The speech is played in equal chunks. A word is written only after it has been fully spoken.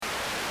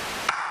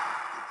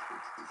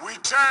We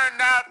turn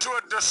now to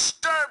a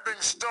disturbing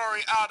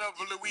story out of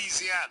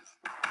Louisiana.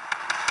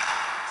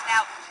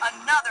 Now,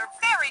 another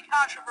very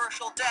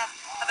controversial death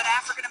of an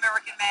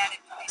African-American man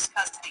in police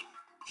custody.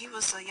 He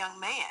was a young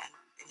man,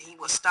 and he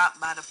was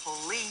stopped by the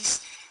police.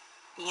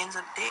 He ends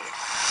up dead.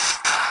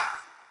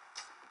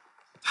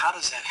 How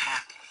does that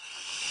happen?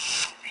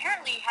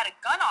 Apparently, he had a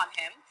gun on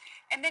him,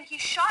 and then he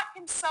shot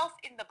himself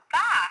in the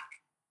back.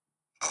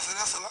 I said,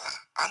 that's a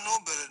lie. I know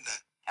better than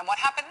that. And what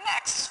happened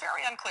next is very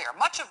unclear.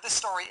 Much of this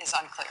story is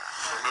unclear.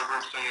 I remember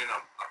him saying,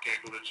 I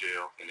can't go to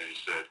jail, and then he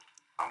said,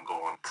 I'm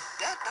going.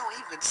 That don't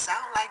even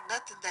sound like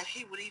nothing that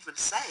he would even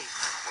say.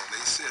 When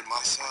they said my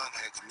son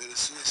had committed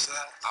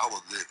suicide, I was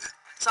livid.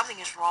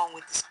 Something is wrong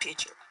with this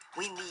picture.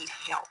 We need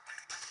help.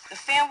 The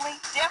family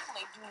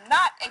definitely do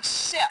not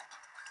accept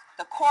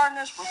the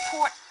coroner's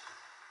report.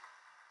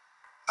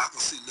 I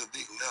could see Lil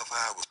Dick's left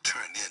eye was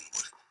turned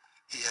inward.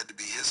 He had to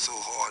be hit so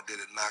hard that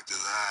it knocked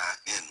his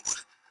eye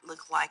inward.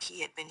 Looked like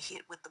he had been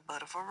hit with the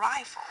butt of a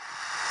rifle.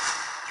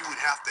 You would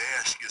have to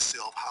ask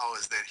yourself, how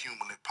is that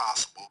humanly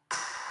possible?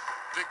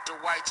 Victor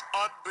White's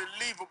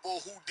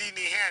unbelievable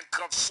Houdini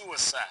handcuff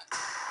suicide.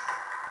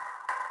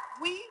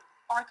 We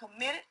are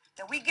committed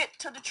that we get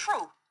to the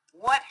truth.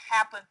 What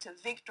happened to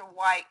Victor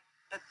White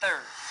III?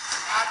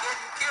 I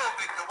didn't kill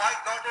Victor White,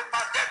 nor did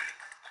my deputy.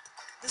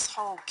 This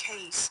whole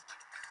case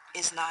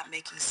is not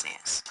making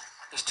sense.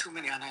 There's too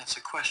many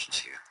unanswered questions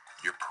here.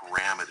 Your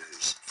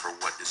parameters for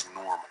what is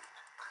normal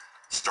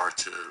start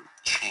to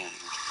change.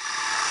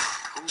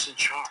 Who's in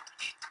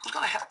charge? Who's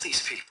gonna help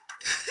these people?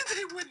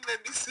 They wouldn't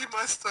let me see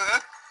my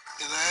son.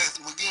 And I asked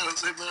him again, I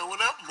said, man, what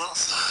happened to my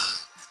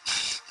son?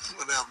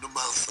 What happened to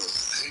my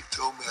son? He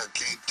told me I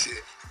can't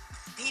tell.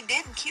 He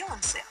didn't kill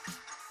himself.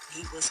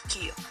 He was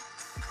killed.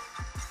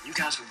 You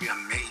guys would be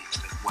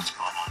amazed at what's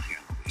going on here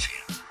in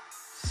Louisiana.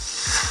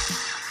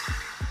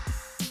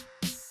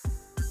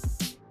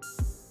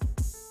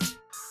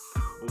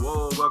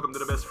 Whoa, welcome to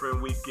the Best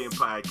Friend Weekend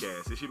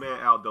Podcast. It's your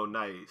man Aldo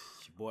Nice.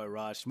 It's your boy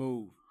Rod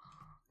Smooth.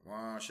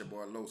 It's your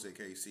boy Los,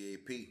 aka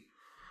CAP.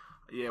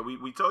 Yeah,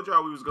 we told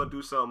y'all we was gonna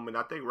do something, and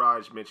I think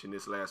Raj mentioned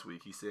this last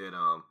week. He said,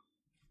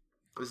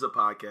 this is a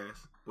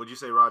podcast. What'd you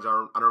say, Raj?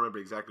 I don't remember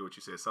exactly what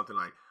you said. Something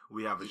like,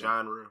 we have a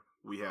genre,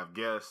 we have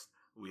guests,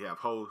 we have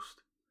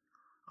host.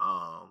 We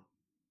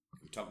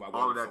talk about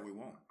whatever we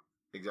want.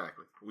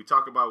 Exactly. We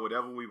talk about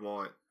whatever we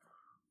want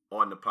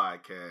on the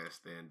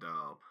podcast, and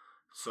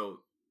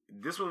so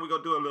this one we're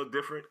gonna do a little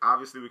different.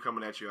 Obviously, we're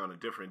coming at you on a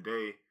different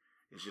day.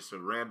 It's just a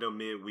random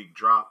midweek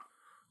drop,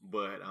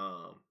 but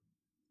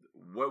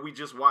what we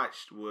just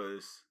watched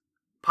was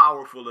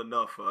powerful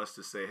enough for us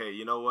to say, hey,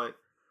 you know what?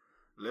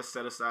 Let's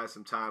set aside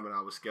some time in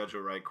our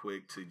schedule right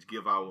quick to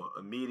give our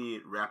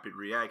immediate rapid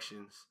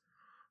reactions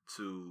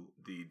to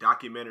the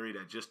documentary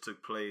that just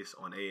took place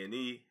on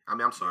A&E.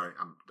 I'm sorry,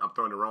 I'm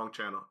throwing the wrong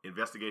channel.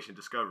 Investigation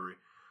Discovery,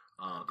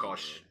 called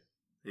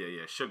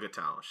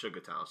Sugartown.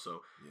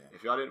 So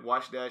if y'all didn't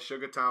watch that,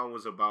 Sugartown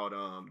was about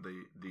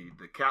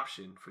the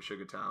caption for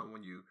Sugartown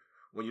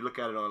when you look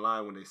at it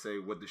online, when they say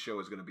what the show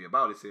is going to be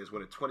about, it says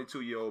when a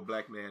 22-year-old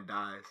black man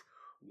dies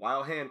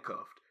while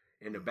handcuffed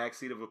in the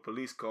backseat of a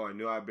police car in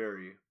New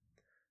Iberia,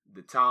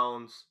 the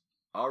town's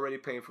already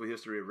painful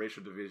history of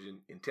racial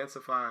division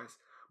intensifies.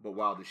 But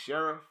while the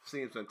sheriff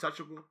seems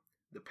untouchable,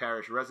 the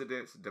parish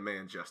residents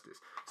demand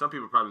justice. Some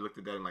people probably looked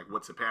at that and like,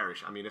 what's a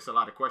parish? I mean, there's a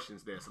lot of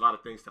questions there. It's a lot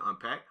of things to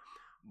unpack.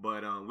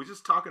 But we're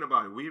just talking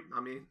about it.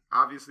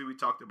 Obviously we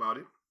talked about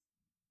it.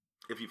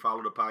 If you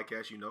follow the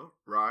podcast, you know,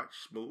 Rod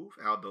Smooth,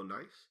 Aldo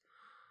Nice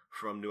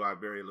from New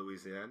Iberia,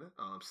 Louisiana.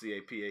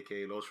 CAP,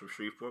 a.k.a. Los from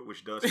Shreveport,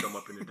 which does come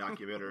up in the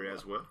documentary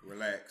as well.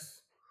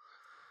 Relax.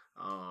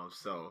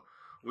 So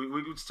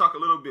we just talk a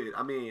little bit.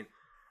 I mean,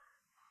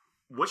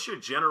 what's your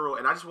general,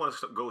 and I just want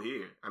to go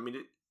here. I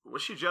mean,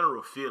 what's your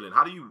general feeling?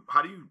 How do you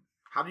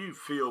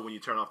feel when you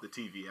turn off the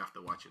TV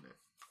after watching it?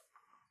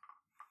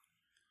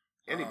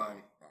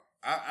 Anybody?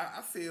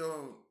 I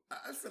feel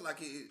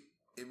like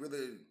it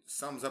really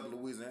sums up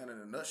Louisiana in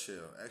a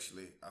nutshell.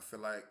 Actually, I feel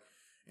like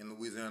in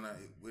Louisiana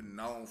we're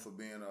known for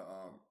being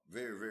a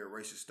very, very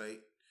racist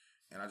state,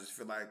 and I just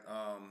feel like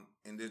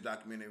in this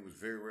documentary it was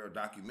very well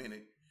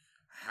documented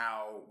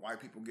how white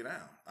people get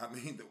down. I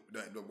mean,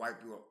 the white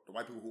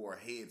people who are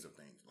heads of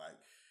things, like,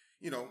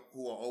 you know,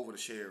 who are over the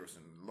sheriffs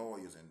and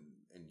lawyers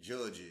and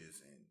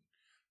judges and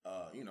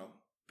you know,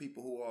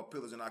 people who are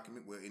pillars in our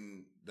community,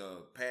 in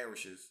the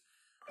parishes.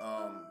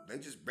 They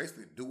just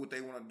basically do what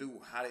they want to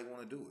do, how they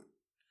want to do it.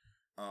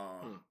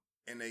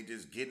 And they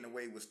just getting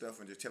away with stuff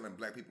and just telling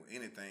black people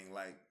anything,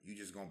 like, you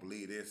just gonna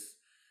believe this,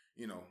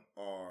 you know,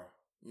 or,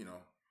 you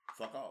know,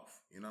 fuck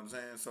off. You know what I'm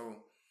saying?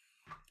 So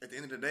at the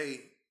end of the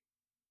day,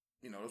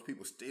 you know, those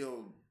people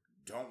still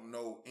don't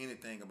know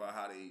anything about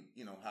how they,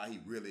 you know, how he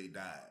really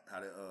died,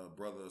 how the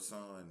brother,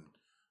 son,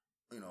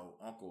 you know,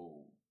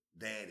 uncle,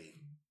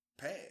 daddy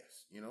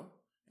passed, you know?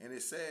 And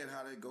it's sad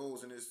how that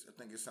goes, and I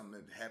think it's something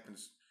that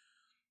happens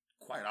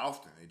quite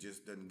often. It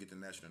just doesn't get the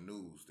national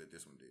news that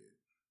this one did.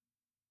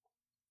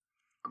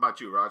 How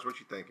about you, Raj? What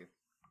you thinking?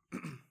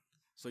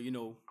 So, you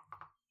know,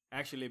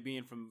 actually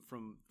being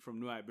from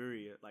New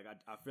Iberia, like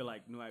I feel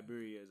like New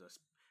Iberia is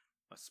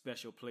a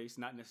special place,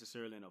 not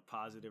necessarily in a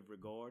positive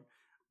regard,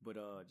 but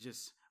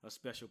just a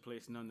special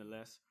place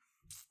nonetheless.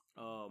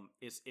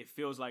 It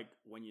feels like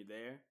when you're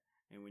there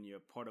and when you're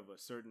part of a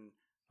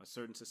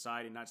certain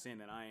society. Not saying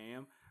that I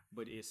am,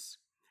 but it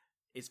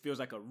feels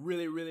like a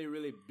really really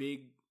really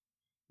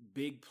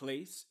big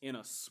place in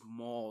a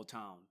small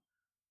town.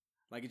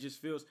 Like it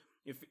just feels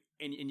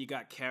and you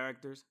got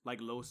characters like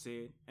Lo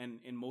said, and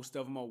most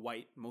of them are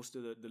white. Most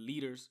of the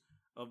leaders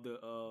of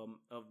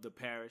the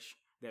parish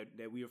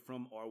that we are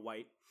from are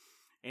white,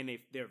 and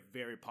they're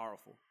very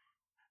powerful.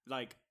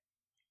 Like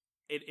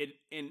and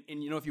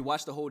if you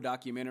watch the whole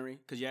documentary,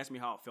 because you asked me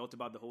how I felt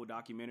about the whole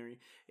documentary,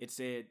 it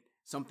said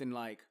something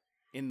like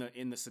in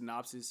the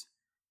synopsis,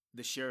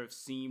 the sheriff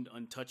seemed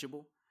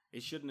untouchable.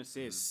 It shouldn't have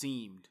said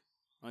seemed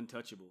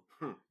untouchable.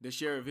 The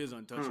sheriff is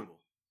untouchable.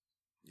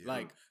 Yeah.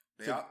 Like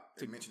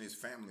they mention his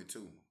family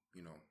too.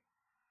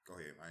 Go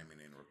ahead. I didn't mean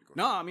to interrupt you.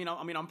 No, I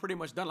mean, I'm pretty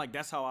much done. Like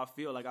that's how I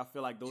feel. Like I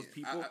feel like those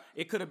people.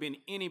 It could have been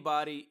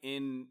anybody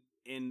in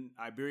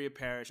Iberia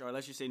Parish, or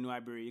let's just say New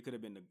Iberia. It could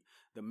have been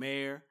the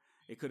mayor.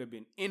 It could have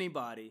been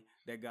anybody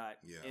that got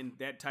in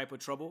that type of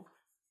trouble.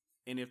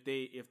 And if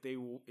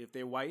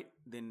they're white,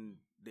 then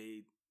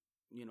they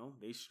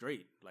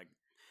straight. Like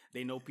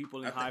they know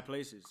people in high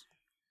places.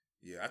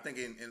 Yeah, I think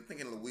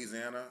in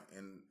Louisiana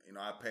and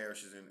our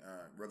parishes in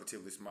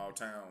relatively small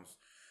towns,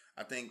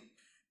 I think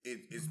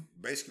it's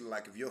basically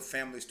like if your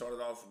family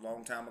started off a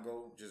long time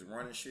ago just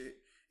running shit,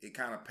 it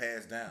kind of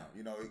passed down.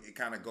 It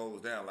kind of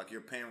goes down. Like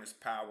your parents'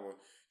 power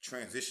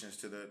transitions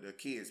to the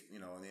kids,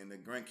 and then the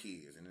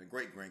grandkids and the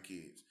great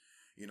grandkids.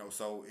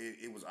 So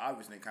it was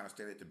obvious, and they kind of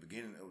stated at the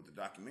beginning of the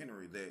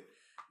documentary that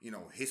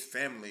his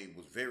family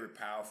was very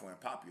powerful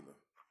and popular.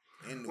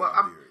 Well,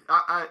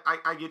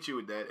 I get you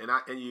with that,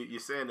 and you're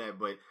saying that,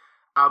 but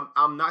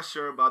I'm not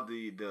sure about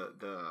the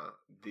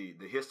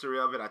history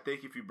of it. I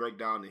think if you break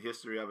down the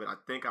history of it, I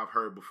think I've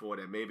heard before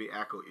that maybe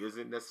Akko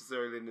isn't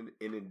necessarily an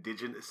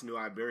indigenous New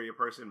Iberia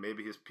person.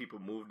 Maybe his people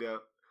moved there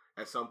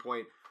at some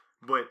point,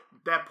 but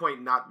that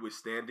point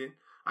notwithstanding,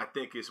 I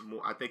think it's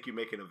more. I think you're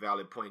making a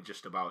valid point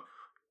just about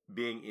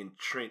being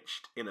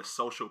entrenched in a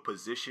social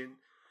position.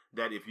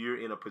 That if you're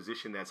in a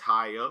position that's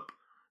high up,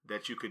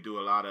 that you could do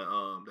a lot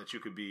of that you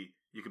could be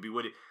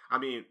with it. I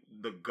mean,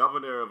 the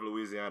governor of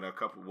Louisiana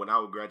when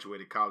I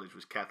graduated college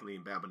was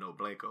Kathleen Babineau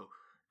Blanco,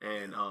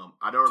 and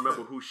I don't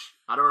remember who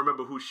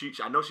she.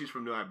 I know she's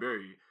from New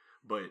Iberia,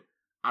 but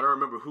I don't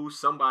remember who.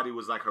 Somebody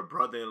was like her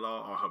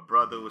brother-in-law or her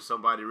brother was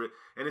somebody,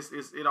 and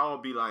it all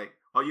be like,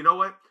 oh, you know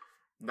what?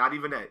 Not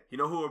even that. You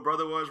know who her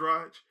brother was,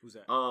 Raj? Who's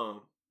that?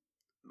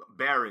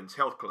 Barron's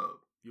Health Club.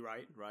 You're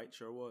right,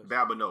 sure was.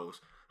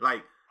 Babineau's.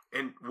 Like,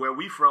 and where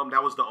we from,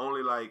 that was the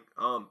only like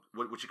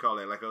what you call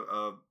that? Like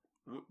a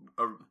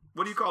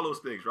what do you call those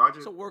things, Roger?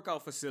 It's a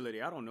workout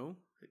facility. I don't know.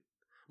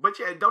 But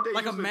yeah, don't they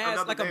like use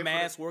a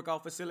mass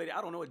workout facility?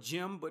 I don't know, a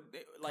gym, but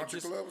like country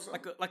just club or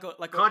something?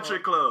 like country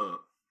club.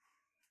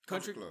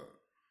 Country club.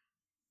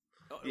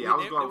 Yeah, I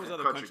was going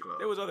for country club.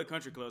 There was other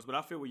country clubs, but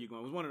I feel where you're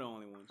going. It was one of the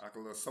only ones. Like a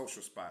little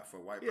social spot for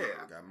white people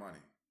that got money.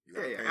 You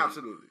yeah, pay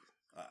absolutely.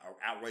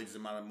 Outrageous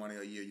amount of money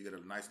a year. You get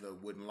a nice little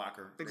wooden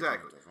locker.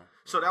 Exactly.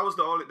 So that was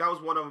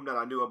one of them that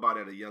I knew about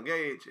at a young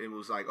age, and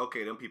was like,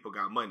 okay, them people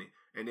got money,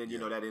 and then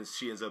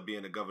she ends up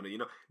being the governor.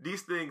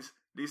 These things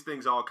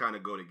all kind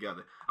of go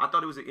together. I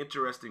thought it was an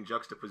interesting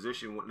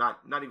juxtaposition,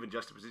 not even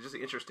juxtaposition, just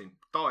an interesting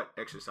thought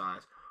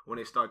exercise when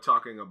they start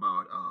talking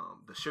about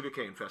the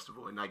Sugarcane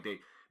Festival, and like they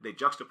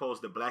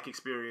juxtapose the black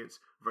experience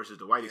versus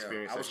the white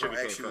experience at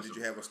Sugarcane Festival. Did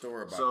you have a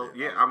story about that? So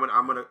yeah, I'm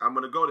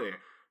gonna go there.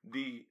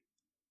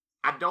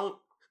 I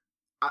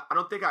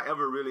don't think I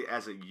ever really,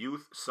 as a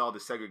youth, saw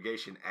the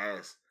segregation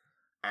as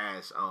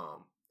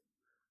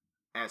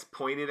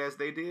pointed as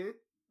they did.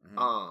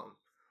 Mm-hmm.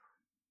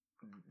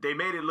 They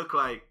made it look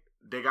like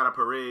they got a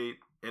parade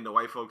and the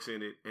white folks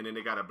in it, and then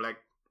they got a black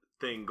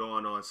thing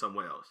going on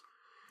somewhere else.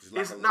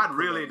 It's not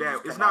really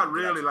that. It's not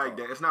really like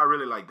that. It's not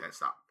really like that.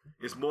 Stop.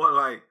 It's more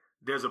like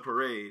there's a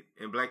parade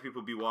and black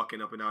people be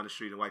walking up and down the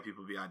street and white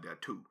people be out there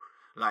too.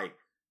 Like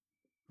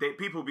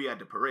people be at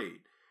the parade.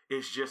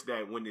 It's just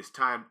that when it's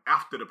time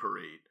after the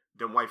parade,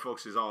 them white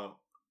folks is all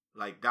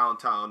like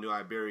downtown New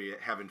Iberia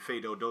having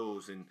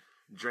Fado-dos and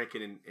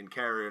drinking and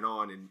carrying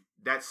on in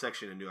that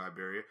section of New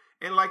Iberia.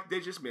 And like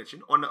they just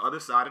mentioned, on the other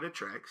side of the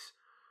tracks,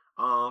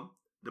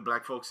 the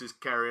black folks is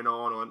carrying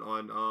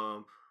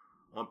on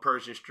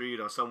Persian Street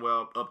or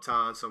somewhere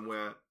uptown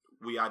somewhere.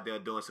 We out there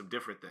doing some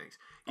different things.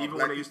 Even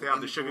when they used to have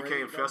the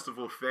Sugarcane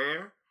Festival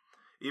Fair,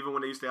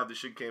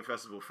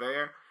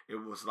 it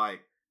was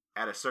like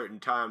at a certain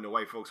time the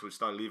white folks would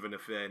start leaving the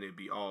fair and it'd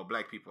be all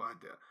black people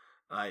out there.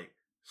 Like,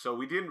 so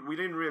we didn't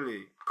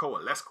really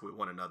coalesce with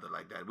one another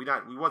like that. We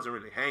wasn't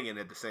really hanging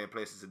at the same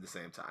places at the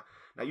same time.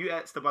 Now you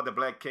asked about the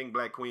Black King,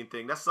 Black Queen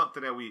thing. That's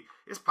something that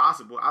it's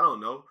possible. I don't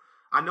know.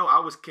 I know I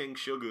was King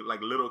Sugar,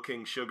 like Little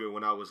King Sugar,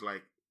 when I was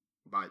like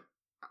about,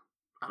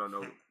 I don't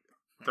know,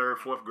 3rd,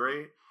 4th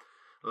grade.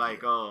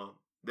 Like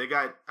they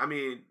got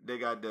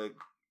the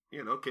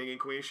you know, king and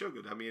queen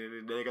sugar. I mean,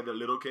 and they got the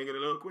little king and the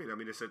little queen. I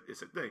mean, it's a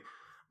thing.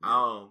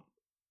 Yeah.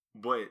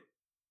 But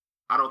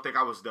I don't think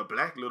I was the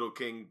black little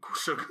king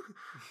sugar.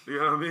 You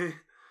know what I mean?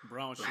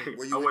 Brown sugar.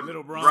 Were you I wasn't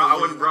little brown I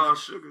sugar? wasn't brown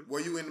sugar. Were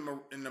you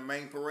in the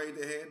main parade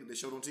they had that they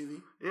showed on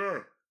TV? Yeah.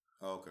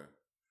 Oh, okay.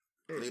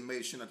 Yeah. They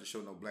made sure not to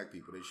show no black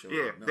people. They showed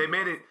Yeah, none they of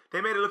made them. it.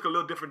 They made it look a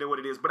little different than what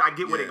it is, but I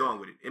get where they're Yeah. going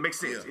with it. It makes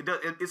sense. Yeah.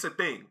 It's a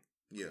thing.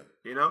 Yeah.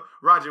 You know,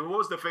 Roger. What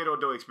was the Fatal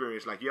Dough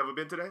experience like? You ever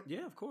been to that?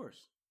 Yeah, of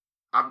course.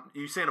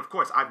 You saying, of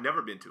course, I've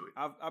never been to it.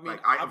 I mean,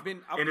 Like, I've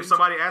been. and if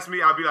somebody asked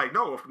me, I'd be like,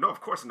 no, of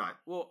course not.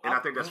 Well, And I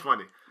think that's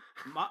funny.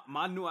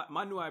 my new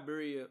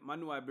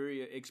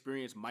Iberia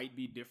experience might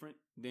be different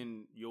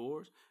than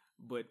yours,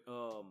 but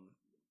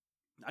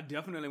I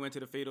definitely went to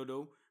the Fatal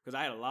Dough because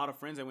I had a lot of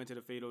friends that went to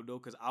the Fatal Dough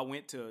because I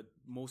went to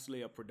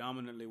mostly a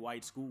predominantly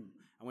white school.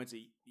 I went to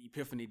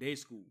Epiphany Day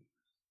School.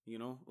 You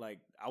know, like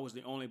I was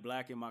the only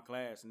black in my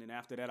class, and then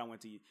after that I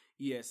went to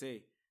ESA.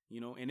 You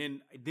know, and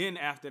then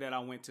after that I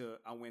went to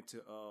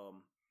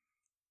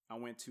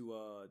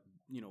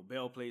you know,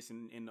 Bell Place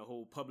and the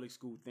whole public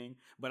school thing.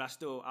 But I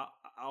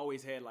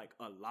always had like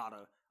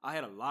I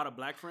had a lot of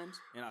black friends,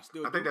 and I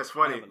still. I think do. that's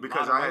funny have a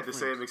because lot of I white had the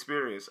friends. same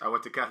experience. I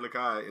went to Catholic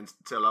High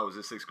until I was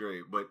in 6th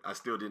grade, but I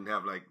still didn't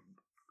have like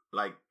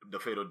the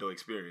Fatal Dough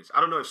experience.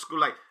 I don't know if school,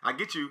 like, I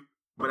get you,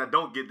 but I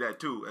don't get that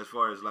too. As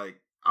far as like,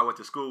 I went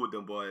to school with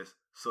them boys,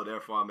 so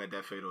therefore I'm at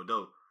that Fatal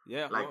Dough.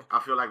 Yeah, Like, well, I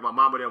feel like my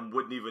mom and them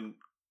wouldn't even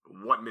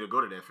want me to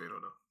go to that Fatal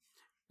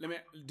Dough.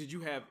 Did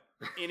you have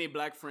any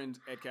black friends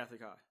at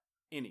Catholic High?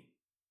 Any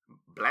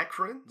Black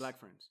friends? black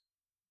friends?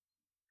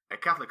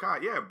 At Catholic High,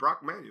 yeah,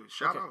 Brock Manuel.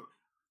 Shout Okay. out.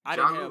 I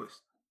John didn't have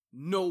Lewis.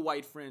 no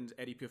white friends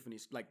at Epiphany,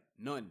 like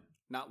none,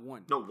 not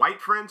one. No white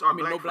friends or I mean,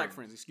 black no friends? black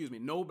friends. Excuse me,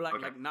 no black,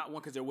 Okay. like not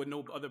one, because there were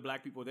no other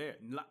black people there.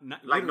 Not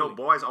Like no literally,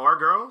 boys or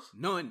girls?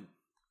 none.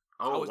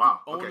 I Oh was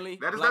wow. the Okay. only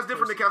That's black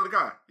different than person. Catholic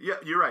High. Yeah,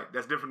 you're right.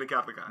 That's different than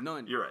Catholic High.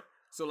 None. You're right.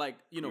 So like,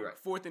 you know, You're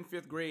right. 4th and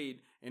 5th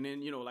grade, and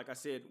then, you know, like I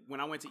said, when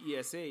I went to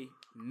ESA,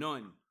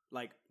 none.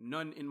 Like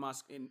none in my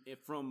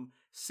from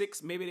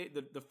 6, maybe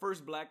the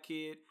first black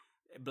kid,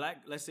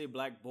 let's say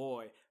black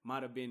boy,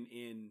 might have been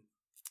in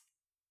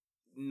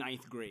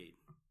 9th grade.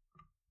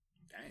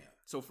 Damn.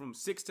 So from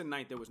 6th to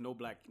 9th, there was no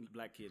black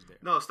kids there.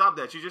 No, stop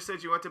that. You just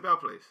said you went to Bell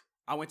Place.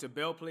 I went to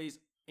Bell Place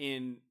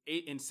in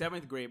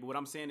 7th grade, but what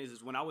I'm saying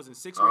is when I was in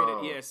 6th grade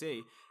Oh. at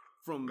ESA,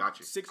 from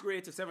Gotcha. 6th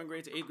grade to 7th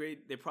grade to 8th grade,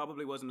 there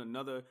probably wasn't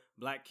another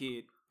black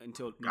kid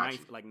until Gotcha.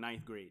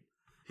 9th grade.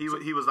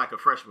 He was like a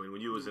freshman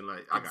when you was in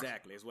like I got you.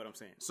 Exactly, is what I'm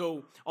saying.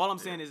 So all I'm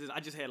saying is I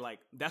just had like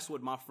that's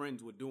what my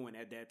friends were doing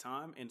at that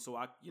time, and so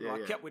I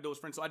kept with those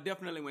friends. So I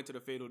definitely went to the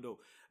Fatal Dough.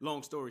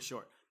 Long story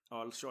short,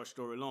 short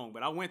story long,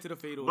 but I went to the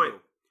Fatal But Dough.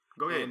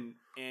 go ahead.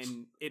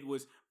 And it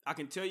was, I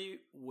can tell you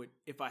what,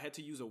 if I had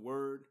to use a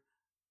word,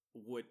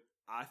 what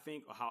I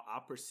think or how I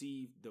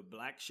perceive the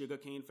Black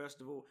Sugarcane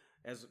Festival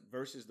as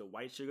versus the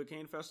White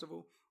Sugarcane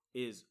Festival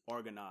is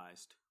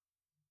organized.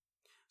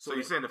 So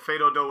you're saying the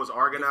Fatal Dough was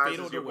organized? The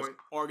Fatal is your Dough was point?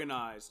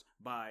 organized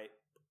by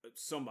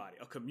somebody,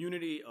 a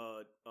community,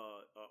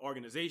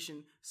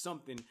 organization,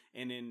 something,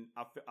 and then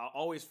I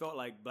always felt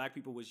like black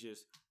people was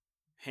just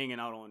hanging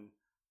out on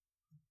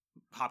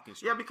Hopkins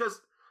Street. Yeah,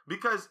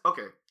 because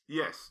okay,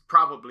 yes,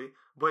 probably,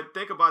 but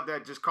think about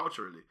that just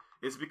culturally.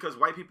 It's because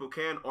white people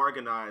can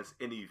organize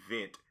an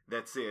event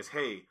that says,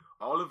 "Hey,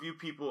 all of you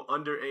people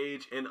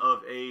underage and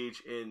of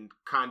age and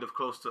kind of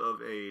close to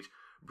of age,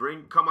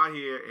 come out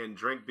here and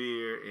drink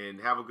beer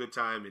and have a good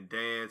time and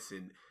dance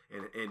and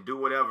do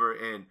whatever,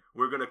 and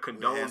we're gonna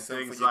condone have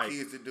something things for your like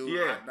kids to do,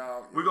 yeah, hot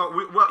dog, we're yeah.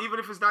 gonna well, even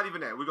if it's not even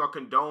that, we're gonna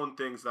condone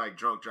things like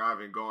drunk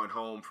driving, going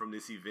home from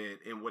this event,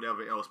 and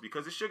whatever else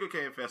because it's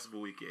Sugarcane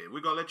Festival weekend. We're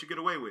gonna let you get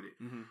away with it."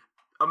 Mm-hmm.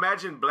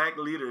 Imagine black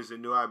leaders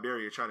in New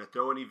Iberia trying to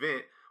throw an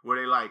event where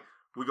they like,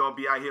 we're gonna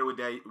be out here with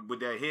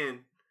that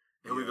hen,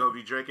 and we're gonna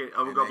be drinking,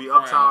 and we're And gonna that be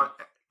crowd.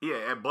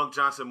 uptown, at Bunk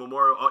Johnson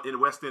Memorial in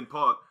West End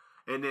Park,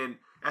 and then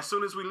as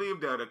soon as we leave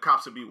there, the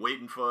cops will be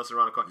waiting for us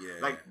around the corner.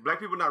 Yeah. Like black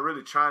people not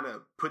really trying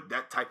to put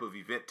that type of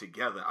event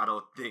together. I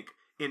don't think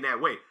in that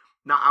way.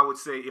 Now I would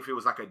say if it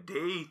was like a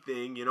day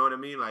thing, you know what I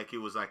mean? Like it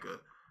was like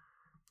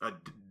a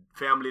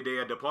family day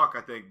at the park.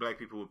 I think black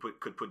people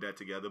could put that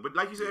together. But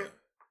like you said. Yeah.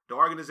 The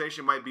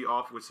organization might be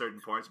off with certain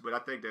parts, but I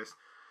think that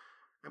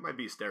might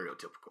be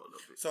stereotypical a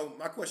little bit. So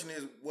my question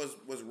is, was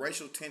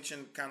racial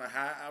tension kind of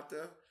high out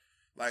there,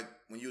 like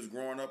when you was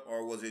growing up,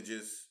 or was it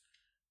just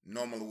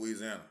normal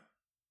Louisiana?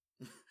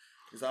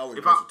 It's always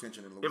racial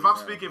tension in Louisiana.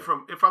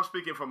 If I'm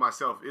speaking for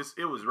myself,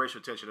 it was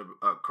racial tension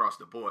across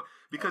the board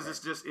because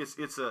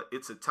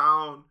it's a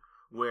town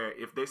where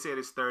if they said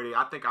it's 30,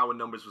 I think our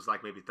numbers was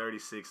like maybe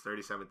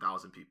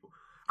 37,000 people.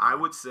 I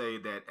would say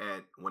that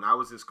when I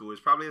was in school, it's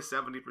probably a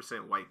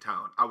 70% white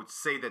town. I would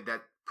say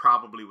that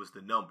probably was the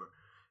number,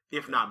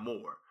 if not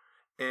more.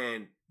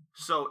 And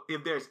so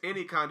if there's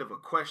any kind of a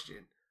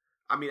question,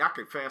 I mean, I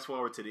could fast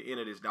forward to the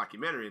end of this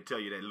documentary and tell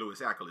you that Louis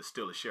Ackle is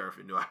still a sheriff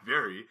in New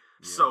Iberia. Yeah.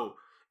 So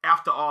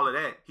after all of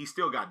that, he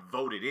still got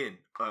voted in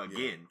again.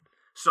 Yeah.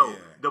 So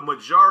the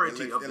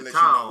majority of the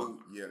town,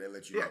 they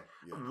let you know.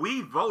 Yeah.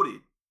 we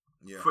voted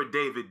for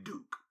David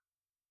Duke.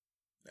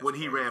 when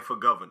he ran for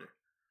governor.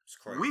 It's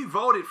crazy. We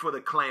voted for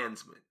the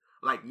Klansmen.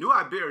 Like, New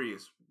Iberia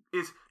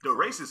is the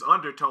racist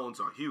undertones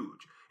are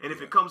huge. And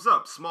if it comes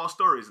up, small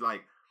stories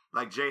like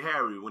Jay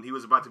Harry when he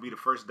was about to be the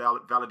first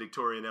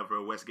valedictorian ever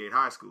at Westgate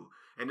High School.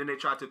 And then they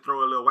tried to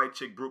throw a little white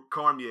chick, Brooke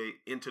Cormier,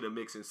 into the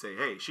mix and say,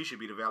 hey, she should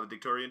be the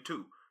valedictorian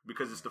too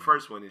because it's the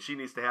first one and she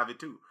needs to have it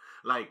too.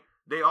 Like,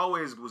 they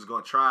always was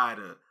going to try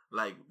to,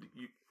 like,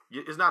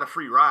 it's not a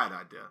free ride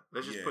out there.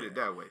 Let's just put it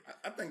that way.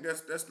 I think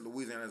that's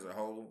Louisiana as a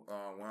whole.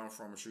 Where I'm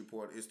from in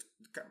Shreveport, it's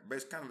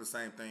basically kind of the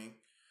same thing.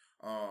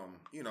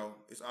 You know,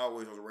 it's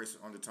always those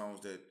racist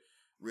undertones that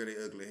rear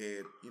their ugly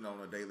head, you know,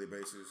 on a daily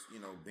basis. You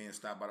know, being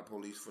stopped by the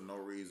police for no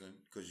reason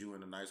because you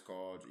in a nice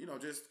car. You know,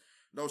 just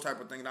those type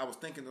of things. And I was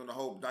thinking on the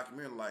whole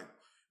documentary, like,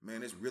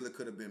 man, this really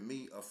could have been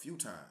me a few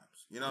times.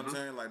 You know what I'm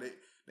saying? Like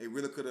they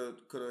really could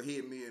have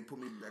hit me and put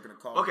me back in the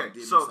car. Okay,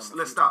 so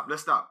let's stop.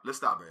 Let's stop.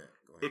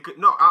 It could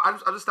I'm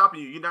just stopping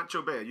you. You're not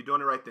your bad. You're doing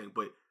the right thing.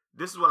 But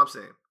this is what I'm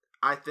saying.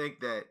 I think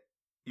that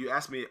you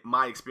asked me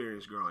my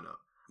experience growing up.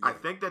 Yeah. I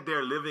think that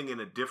they're living in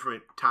a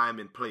different time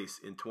and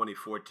place in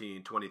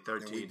 2014,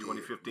 2013,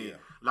 2015,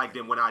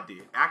 than when I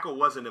did. Ackle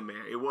wasn't the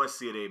mayor. It was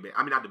Sid Abel.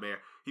 I mean, not the mayor.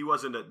 He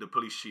wasn't the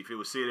police chief. It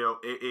was Sid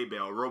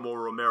Abel, Romo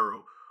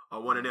Romero,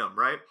 one of them,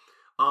 right?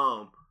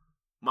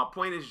 My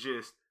point is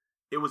just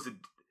it was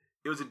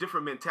a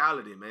different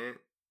mentality, man.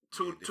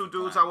 Two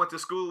dudes I went to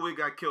school with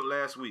got killed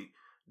last week.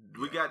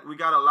 We got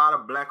a lot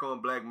of black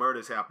on black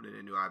murders happening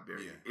in New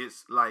Iberia. Yeah.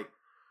 It's like,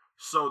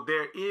 so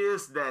there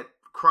is that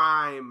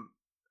crime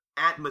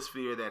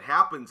atmosphere that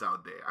happens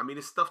out there. I mean,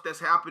 it's stuff that's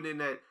happening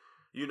that,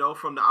 you know,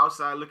 from the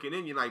outside looking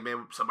in, you're like,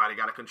 man, somebody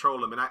got to control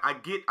them. And I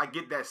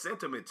get that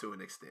sentiment to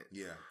an extent.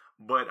 Yeah.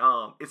 But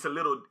it's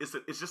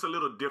just a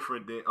little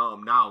different than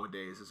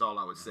nowadays. Is all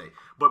I would say.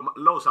 But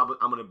Los, I'm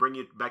gonna bring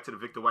you back to the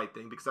Victor White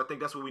thing because I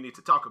think that's what we need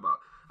to talk about.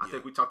 I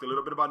think we talked a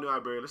little bit about New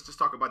Iberia. Let's just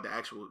talk about the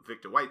actual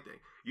Victor White thing.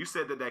 You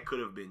said that could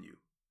have been you.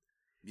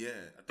 Yeah.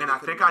 I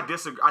think I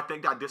disagree. I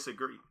think I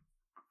disagree.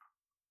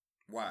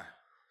 Why?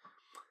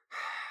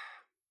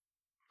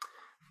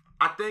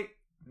 I think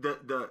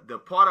the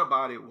part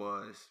about it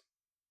was,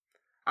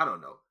 I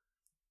don't know.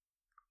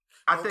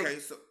 Go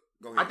ahead.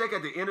 I think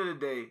at the end of the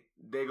day,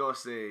 they're going to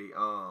say,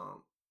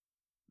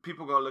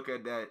 people going to look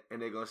at that and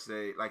they're going to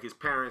say, like, his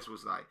parents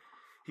was like,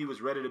 he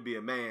was ready to be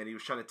a man. He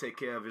was trying to take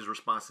care of his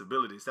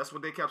responsibilities. That's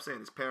what they kept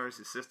saying, his parents,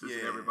 his sisters,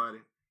 and everybody.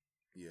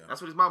 Yeah.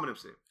 That's what his mom and them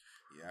said.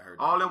 Yeah, I heard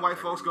that. All them white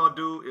folks going to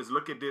do is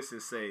look at this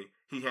and say,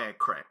 he had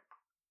crack.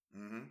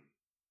 Mm-hmm.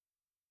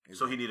 Exactly.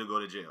 So he need to go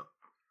to jail.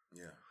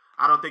 Yeah.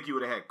 I don't think you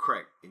would have had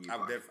crack in your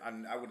pocket.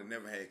 I would have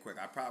never had crack.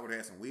 I probably would have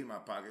had some weed in my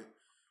pocket.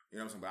 You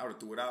know what I'm saying? But I would have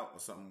threw it out or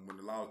something when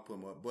the laws put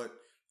them up. But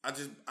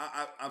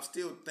I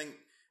still think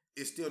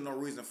it's still no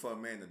reason for a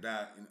man to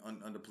die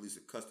under police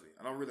custody.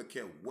 I don't really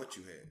care what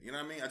you had. You know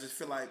what I mean? I just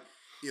feel like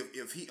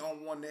if he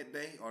on one that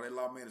day or that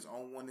lawman is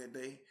on one that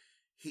day,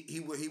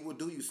 he will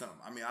do you something.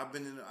 I mean, I've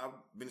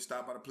been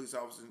stopped by the police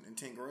officer in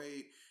 10th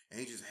grade, and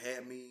he just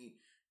had me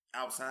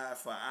outside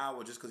for an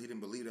hour just because he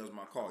didn't believe that was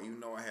my car. Even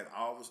though I had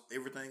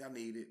everything I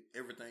needed,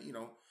 everything, you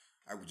know.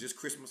 I was just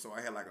Christmas, so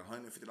I had like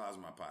 $150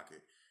 in my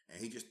pocket,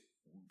 and he just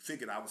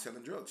figured I was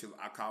selling drugs.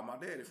 I called my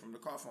daddy from the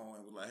car phone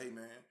and was like, hey,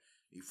 man,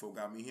 these folk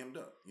got me hemmed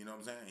up. You know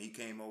what I'm saying? He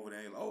came over there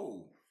and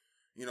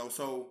you know,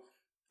 so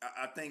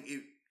I think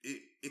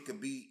it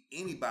could be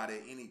anybody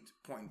at any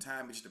point in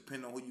time. It just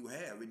depends on who you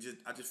have.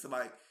 I just feel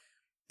like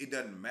it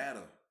doesn't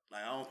matter.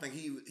 Like, I don't think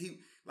he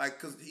like,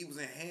 because he was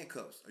in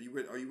handcuffs. Are you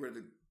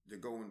ready to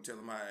go and tell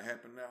him how it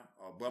happened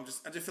now? But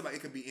I just feel like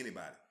it could be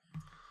anybody.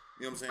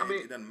 You know what I'm saying? I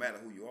mean, it doesn't matter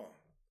who you are.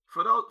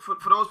 For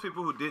those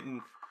people who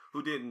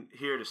didn't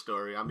hear the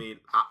story, I mean,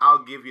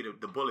 I'll give you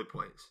the bullet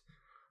points.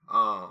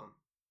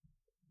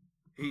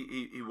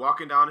 He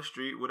walking down the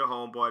street with a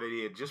homeboy that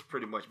he had just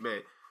pretty much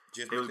met.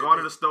 They was going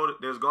to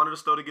the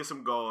store to get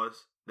some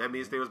gauze. That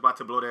means they was about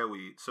to blow their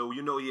weed. So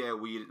you know he had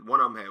weed.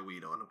 One of them had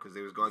weed on him because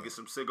they was going to get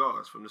some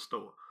cigars from the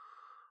store.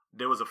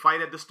 There was a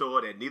fight at the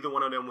store that neither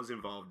one of them was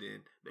involved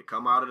in. They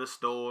come out of the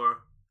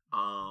store.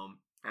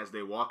 As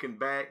they're walking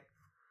back,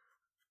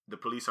 the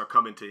police are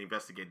coming to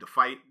investigate the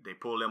fight. They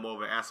pull them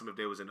over, ask them if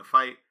they was in the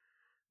fight.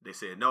 They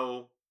said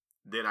no.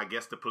 Then I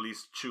guess the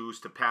police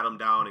choose to pat them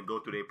down and go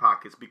through their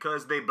pockets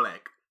because they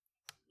black,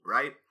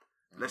 right?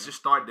 Mm-hmm. Let's just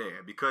start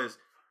there because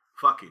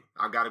fuck it,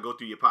 I gotta go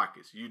through your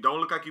pockets. You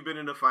don't look like you've been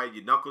in a fight.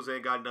 Your knuckles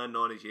ain't got nothing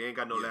on it. You ain't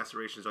got no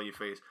lacerations on your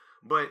face.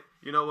 But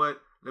you know what?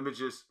 Let me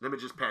just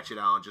pat you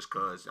down just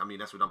cause. I mean,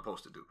 that's what I'm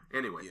supposed to do.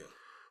 Anyway,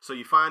 so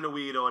you find the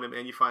weed on him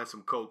and you find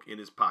some coke in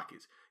his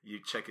pockets. You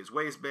check his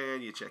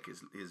waistband. You check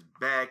his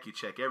back. You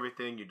check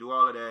everything. You do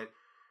all of that.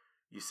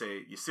 You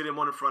sit him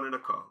on the front of the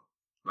car.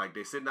 Like,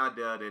 they sitting out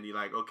there, then you're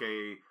like,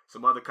 okay,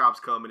 some other cops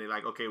come and they're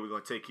like, okay, we're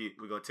gonna take you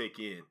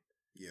in.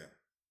 Yeah.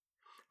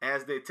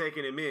 As they're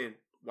taking him in,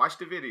 watch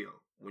the video.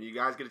 When you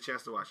guys get a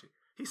chance to watch it,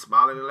 he's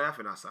smiling and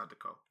laughing outside the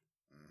car.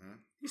 Mm-hmm.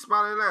 He's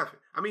smiling and laughing.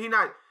 I mean,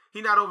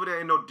 he not over there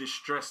in no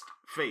distressed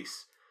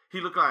face. He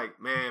looked like,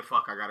 man,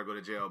 fuck, I gotta go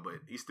to jail, but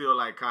he's still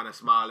like kind of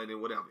smiling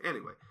and whatever.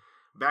 Anyway,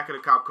 back of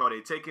the cop car,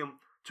 they take him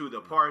to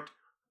the part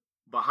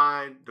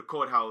behind the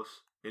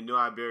courthouse in New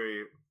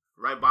Iberia,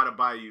 right by the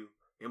bayou,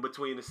 in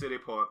between the city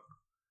park,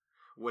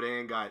 where they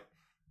ain't got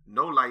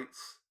no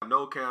lights,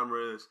 no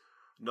cameras,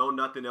 no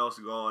nothing else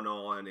going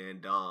on,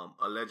 and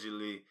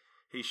allegedly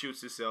he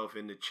shoots himself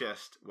in the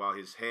chest while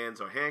his hands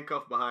are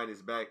handcuffed behind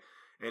his back,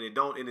 and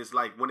it's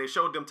like when they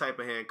showed them type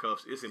of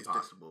handcuffs, it's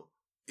impossible.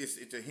 It's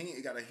a hand.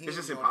 It got a hand. It's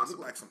just on it. impossible. It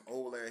look like some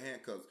old ass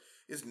handcuffs.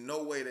 It's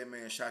no way that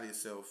man shot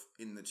himself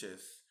in the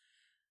chest.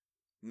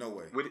 No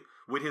way.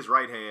 With his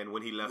right hand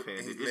when he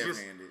left-handed. It's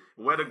left-handed. just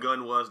where the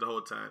gun was the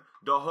whole time.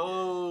 The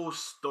whole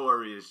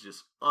story is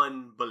just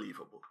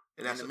unbelievable.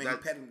 And he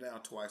patted him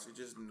down twice. It's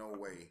just no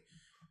way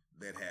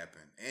that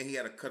happened. And he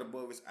had a cut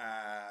above his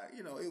eye.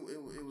 You know,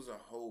 it was a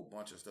whole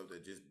bunch of stuff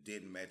that just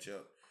didn't match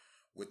up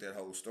with that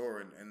whole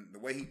story. And the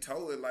way he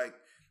told it, like,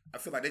 I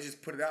feel like they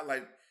just put it out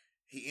like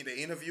they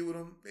interviewed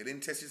him. They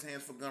didn't test his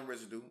hands for gun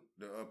residue.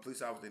 The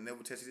police officer, they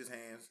never tested his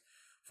hands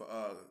for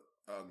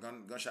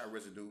gunshot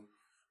residue.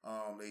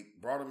 They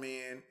brought him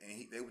in,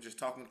 and they were just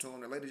talking to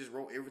him. The lady just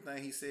wrote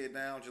everything he said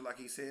down, just like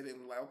he said it,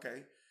 and was like,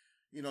 okay,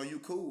 you know, you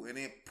cool. And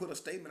then put a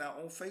statement out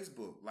on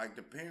Facebook. Like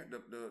the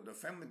the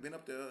family been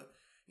up there,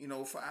 you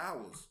know, for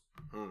hours,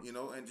 you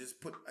know, and just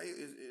put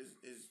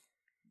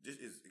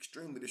is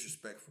extremely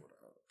disrespectful.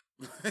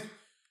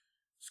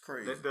 It's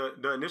crazy.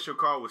 The initial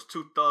call was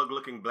 2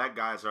 thug-looking black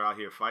guys are out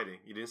here fighting.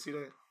 You didn't see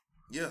that?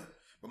 Yeah,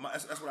 but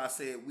that's what I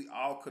said. We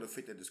all could have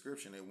fit that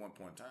description at one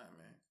point in time,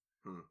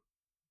 man.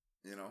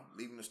 You know,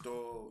 leaving the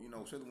store, you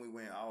know, especially when we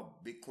wearing all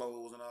big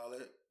clothes and all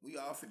that, we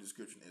all fit the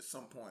description at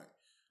some point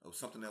of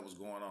something that was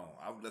going on.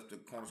 I left the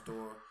corner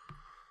store,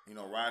 you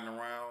know, riding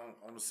around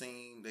on the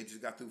scene. They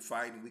just got through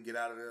fighting. We get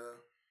out of there.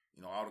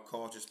 You know, all the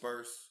cars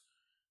dispersed.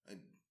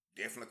 And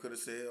definitely could have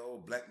said,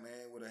 "Oh, black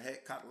man with a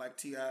hat cocked like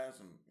T.I.'s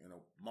and, you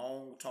know,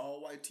 long,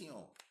 tall, white tee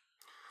on."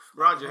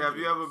 Roger, have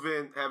you ever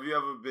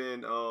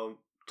been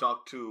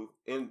talked to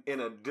in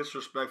a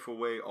disrespectful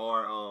way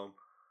or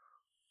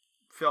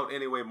felt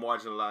any way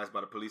marginalized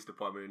by the police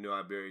department in New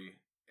Iberia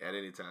at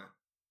any time?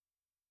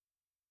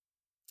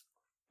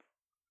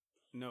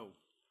 No.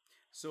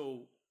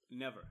 So,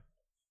 never.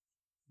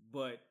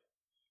 But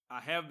I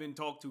have been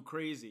talked to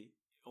crazy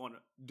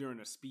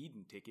during a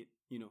speeding ticket.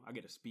 You know, I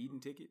get a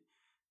speeding ticket,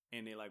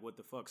 and they're like, "What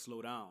the fuck?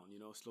 Slow down, you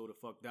know, slow the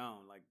fuck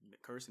down," like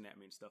cursing at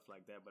me and stuff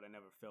like that. But I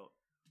never felt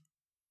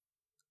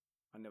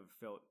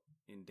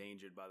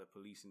endangered by the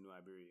police in New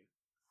Iberia.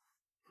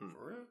 For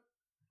real?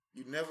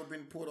 You never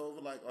been pulled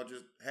over or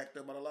just hacked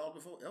up by the law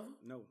before, ever?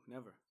 No,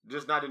 never.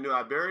 Just not in New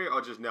Iberia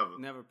or just never?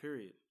 Never,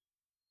 period.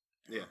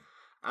 Yeah.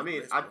 I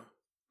mean,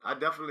 I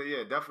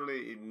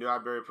definitely New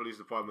Iberia Police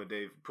Department,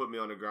 they've put me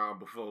on the ground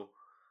before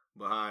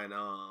behind,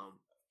 I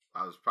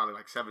was probably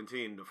like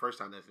 17 the first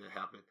time that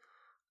happened.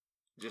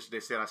 Just, they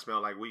said I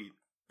smell like weed.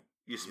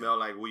 You smell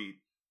like weed.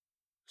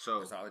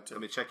 So, I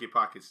mean, check your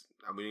pockets.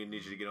 We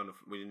need you to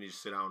we need you to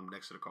sit down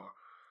next to the car.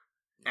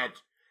 Yeah.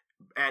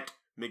 At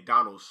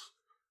McDonald's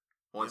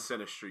on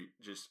Center Street.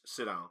 Just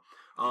sit down.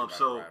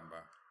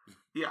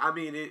 Yeah, I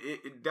mean,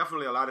 it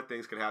definitely a lot of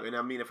things could happen.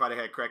 I mean, if I'd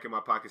had crack in my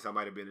pockets, I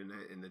might have been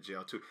in the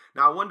jail too.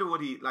 Now, I wonder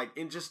what he like.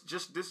 And just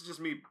this is just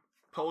me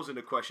posing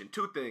the question.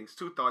 2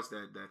 thoughts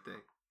that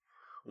thing.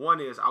 One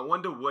is, I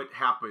wonder what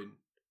happened.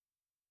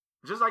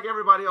 Just like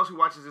everybody else who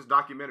watches this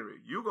documentary,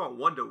 you're gonna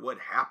wonder what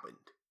happened.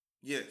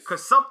 Yes,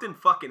 because something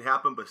fucking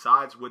happened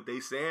besides what they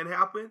saying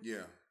happened.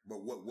 Yeah,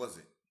 but what was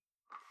it?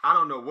 I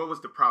don't know. What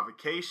was the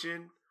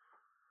provocation?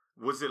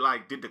 Was it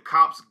like, did the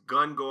cop's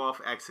gun go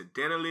off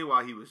accidentally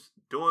while he was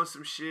doing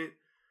some shit?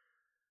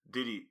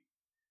 Did he,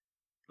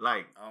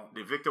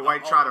 did Victor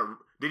White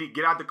did he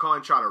get out the car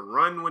and try to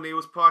run when they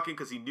was parking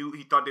because he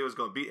thought they was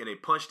going to beat, and they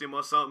punched him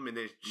or something and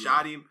they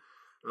shot him?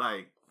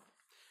 Like,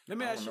 let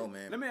me ask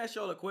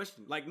y'all a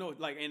question. Like, no,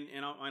 like,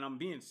 and I'm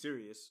being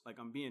serious. Like,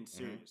 I'm being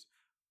serious.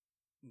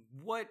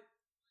 What,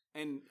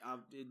 and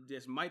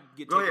this might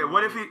get. Go ahead.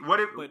 What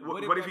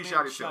if he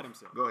shot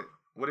himself? Go ahead.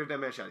 What if that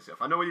man shot himself?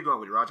 I know where you're going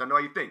with it, Raj. I know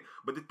how you think.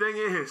 But the thing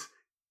is,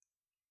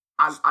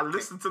 I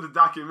listened to the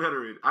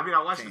documentary. I mean,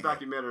 I watched the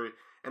documentary,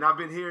 and I've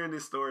been hearing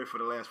this story for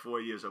the last 4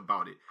 years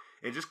about it.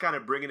 And just kind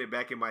of bringing it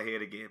back in my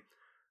head again.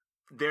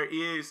 There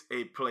is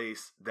a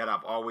place that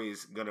I've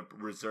always going to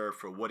reserve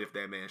for what if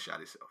that man shot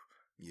himself.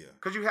 Yeah.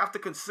 Because you have to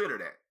consider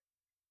that.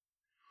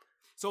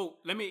 So,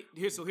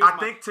 here's I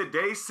think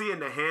today seeing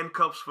the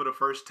handcuffs for the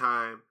first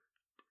time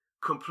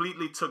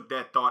completely took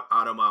that thought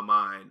out of my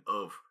mind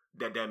of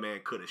that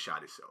man could have shot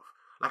himself.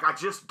 Like, I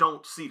just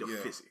don't see the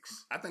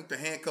physics. I think the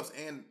handcuffs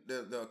and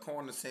the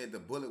coroner said the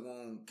bullet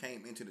wound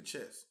came into the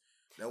chest.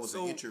 That was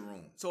the entry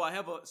room. So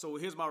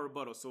here's my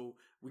rebuttal. So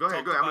go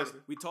ahead.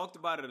 We talked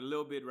about it a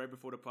little bit right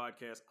before the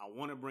podcast. I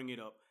want to bring it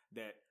up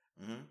that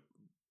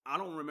I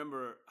don't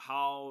remember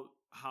how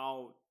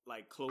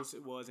like close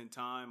it was in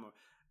time, or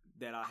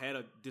that I had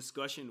a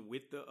discussion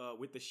with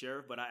the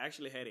sheriff, but I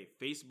actually had a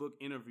Facebook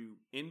interview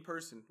in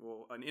person,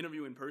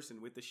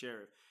 with the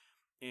sheriff.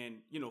 And,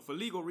 you know, for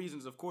legal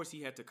reasons, of course,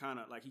 he had to kind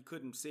of, like, he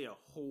couldn't say a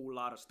whole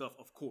lot of stuff,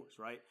 of course,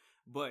 right?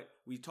 But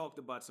we talked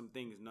about some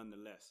things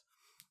nonetheless.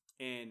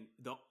 And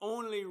the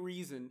only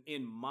reason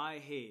in my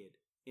head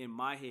in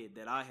my head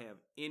that I have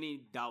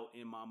any doubt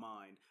in my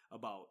mind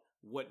about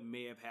what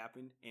may have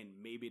happened, and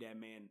maybe that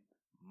man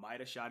might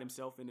have shot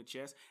himself in the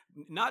chest.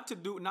 It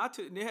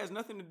has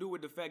nothing to do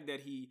with the fact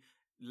that he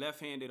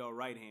left-handed or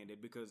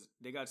right-handed, because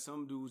they got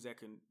some dudes that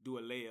can do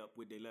a layup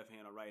with their left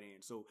hand or right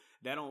hand. So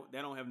that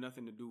don't have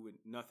nothing to do with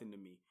nothing to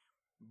me.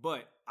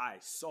 But I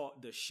saw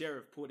the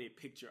sheriff pull their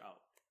picture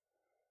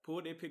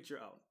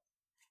out,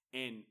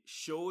 and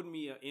showed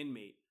me an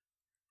inmate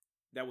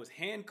that was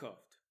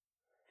handcuffed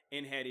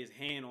and had his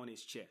hand on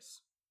his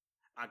chest.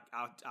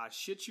 I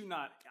shit you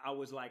not. I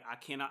was like,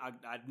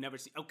 I've never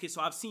seen. Okay,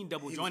 so I've seen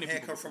double jointed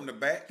people. Handcuffed from the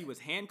back. He was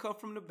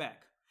handcuffed from the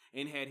back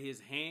and had his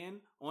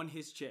hand on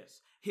his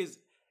chest.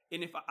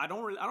 And if I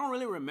don't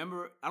really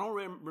remember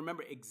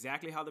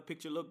exactly how the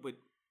picture looked, but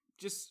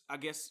just I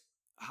guess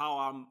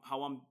how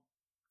I'm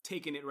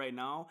taking it right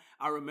now,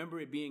 I remember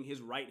it being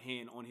his right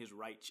hand on his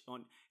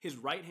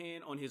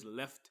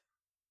left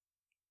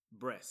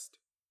breast,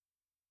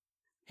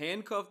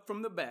 handcuffed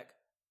from the back,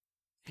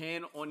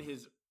 hand on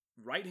his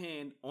right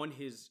hand on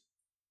his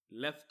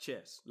left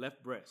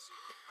breast.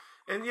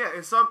 And yeah,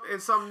 and some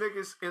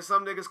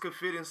niggas could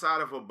fit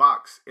inside of a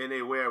box, and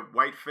they wear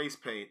white face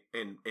paint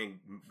and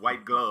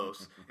white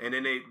gloves, and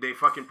then they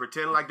fucking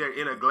pretend like they're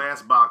in a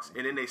glass box,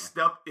 and then they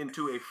step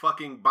into a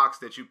fucking box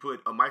that you put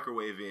a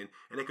microwave in,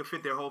 and they could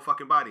fit their whole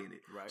fucking body in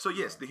it. Right. So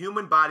yes, the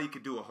human body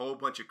could do a whole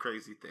bunch of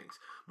crazy things,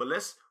 but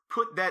let's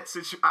put that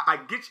situation. I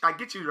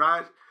get you,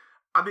 Raj.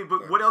 I mean,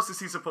 but what else is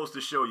he supposed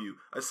to show you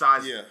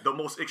aside the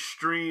most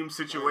extreme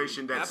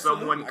situation that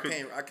someone could?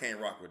 I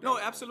can't rock with that. No,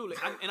 absolutely,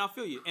 and I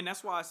feel you, and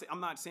that's why I say I'm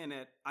not saying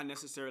that I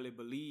necessarily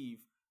believe,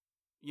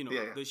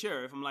 the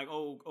sheriff. I'm like,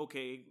 oh,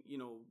 okay,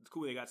 it's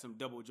cool. They got some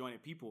double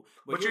jointed people,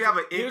 but you have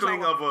an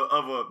inkling of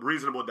a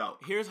reasonable doubt.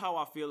 Here's how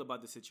I feel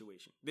about the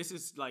situation. This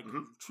is like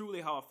truly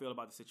how I feel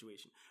about the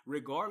situation.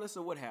 Regardless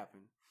of what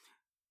happened,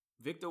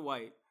 Victor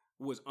White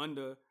was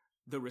under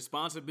the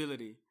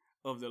responsibility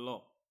of the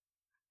law.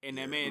 And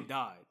that man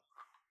died.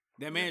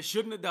 That man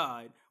shouldn't have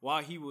died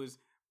while he was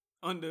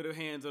under the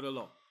hands of the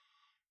law.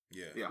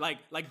 Yeah.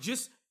 Like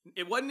just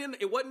it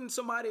wasn't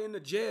somebody in the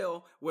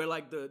jail where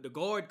like the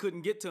guard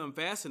couldn't get to him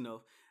fast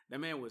enough.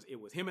 It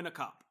was him and a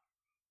cop.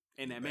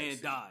 And that man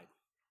died.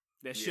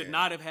 That should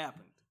not have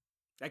happened.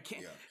 That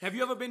can't. Have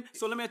you ever been?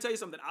 So let me tell you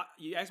something.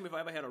 You asked me if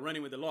I ever had a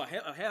run-in with the law.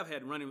 I have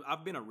had running.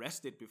 I've been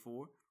arrested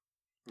before.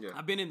 Yeah.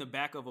 I've been in the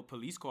back of a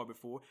police car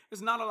before.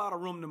 There's not a lot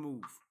of room to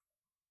move.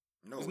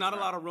 No, there's not a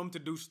lot of room to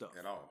do stuff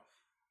at all.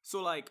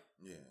 So like,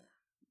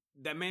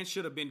 that man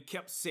should have been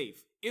kept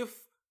safe. If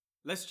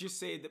let's just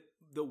say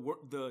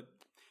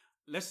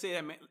let's say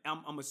that man,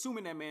 I'm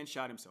assuming that man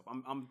shot himself.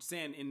 I'm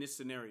saying in this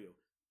scenario,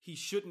 he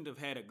shouldn't have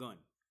had a gun.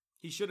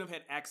 He shouldn't have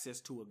had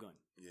access to a gun.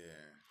 Yeah,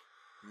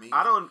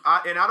 I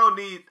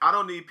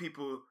don't need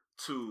people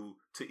to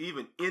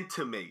even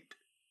intimate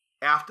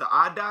after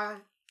I die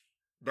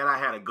that I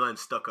had a gun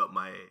stuck up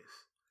my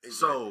ass.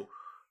 Exactly. So.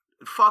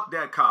 Fuck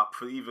that cop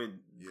for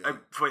even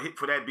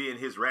for that being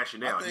his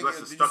rationale. He must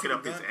have stuck it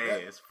up his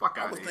ass. Fuck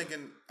out of here.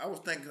 I was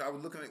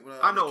looking at when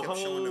I know they kept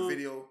showing the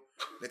video.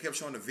 They kept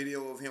showing the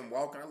video of him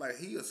walking. I'm like,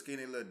 he a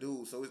skinny little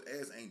dude, so his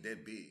ass ain't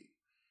that big,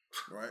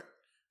 right?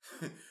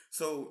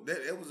 So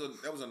that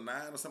was a 9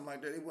 or something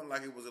like that. It wasn't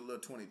like it was a little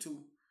 22. You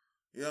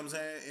know what I'm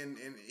saying?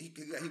 And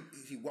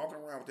he walking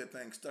around with that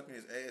thing stuck in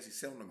his ass. He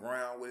sat on the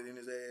ground with it in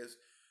his ass.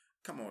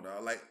 Come on,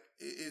 dog. Like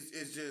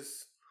it's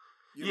just.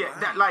 That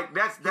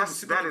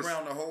is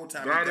around the whole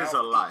time. That is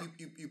a lot.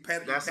 You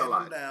pat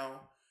him down,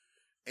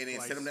 and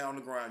then set him down on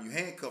the ground. You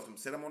handcuffed him,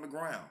 set him on the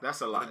ground.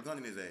 That's a lot. With a gun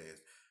in his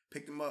ass.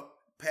 Picked him up,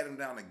 pat him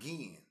down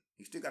again.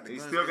 He still got the gun.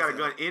 He still got a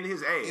gun in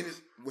his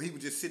ass. Where he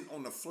was just sitting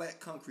on the flat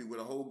concrete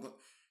with a whole gun.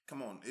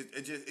 Come on,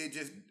 it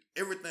just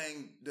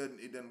everything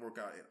doesn't work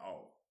out at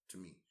all to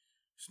me.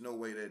 There's no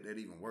way that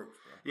even works,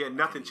 bro. Yeah,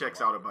 nothing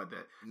checks out about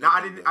that. Now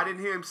I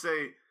didn't hear him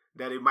say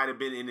that it might have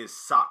been in his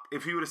sock.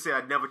 If he would have said,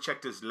 I never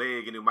checked his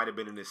leg and it might have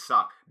been in his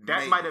sock,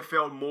 that might have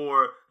felt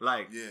more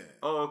like,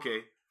 oh, okay.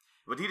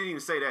 But he didn't even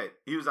say that.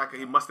 He was like,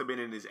 he must have been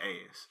in his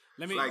ass.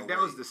 Let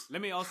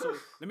me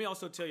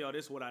also tell y'all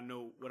this, what I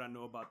know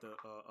about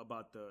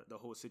the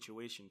whole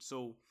situation.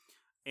 So,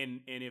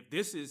 and if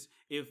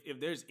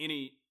there's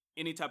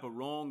any type of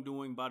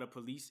wrongdoing by the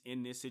police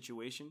in this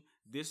situation,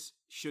 this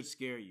should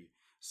scare you.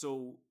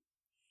 So,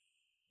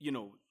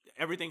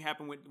 everything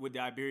happened with the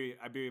Iberia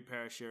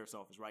Parish Sheriff's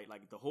Office, right?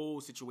 Like the whole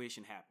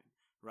situation happened,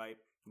 right?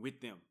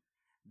 With them.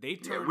 They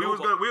turned we were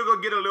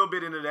gonna get a little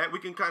bit into that. We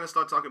can kind of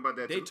start talking about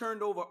that. They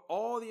turned over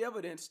all the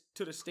evidence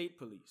to the state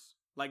police.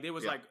 Like they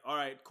was like, all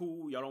right,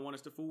 cool, y'all don't want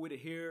us to fool with it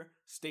here.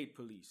 State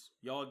police.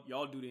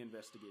 Y'all do the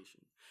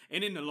investigation.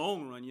 And in the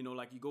long run,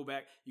 like you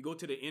go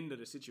to the end of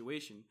the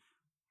situation,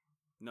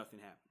 nothing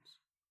happens.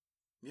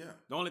 Yeah.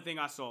 The only thing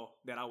I saw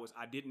that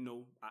I didn't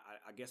know,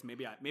 I guess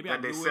maybe I knew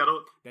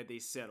that they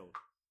settled.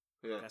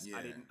 Yeah.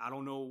 I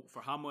don't know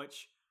for how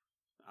much.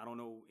 I don't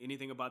know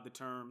anything about the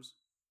terms,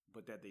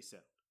 but that they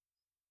settled.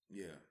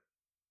 Yeah.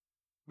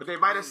 But they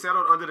might have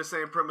settled under the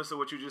same premise of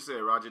what you just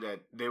said, Roger, that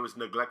they was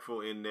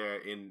neglectful in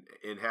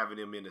having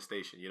him in the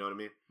station. You know what I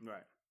mean?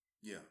 Right.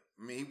 Yeah,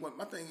 I mean,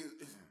 my thing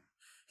is,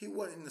 he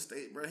wasn't in the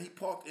state, bro. He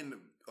parked in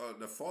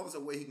the farthest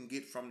away he can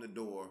get from the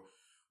door,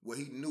 where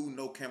he knew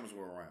no cameras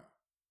were around.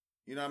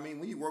 You know what I mean?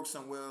 When you work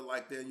somewhere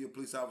like that, you're a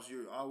police officer,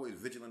 you're always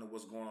vigilant of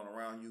what's going on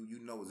around you. You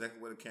know exactly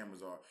where the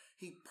cameras are.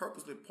 He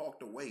purposely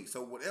parked away.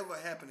 So whatever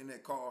happened in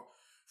that car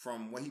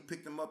from where he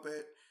picked him up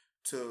at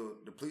to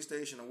the police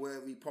station or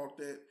wherever he parked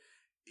at,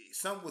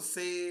 something was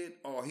said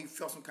or he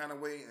felt some kind of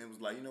way and was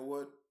like, you know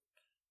what?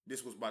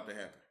 This was about to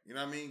happen. You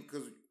know what I mean?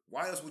 Because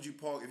why else would you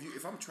park?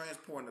 If I'm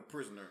transporting a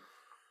prisoner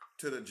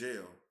to the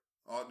jail,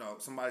 or no,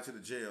 somebody to the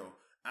jail,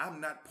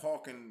 I'm not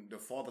parking the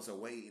farthest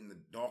away in the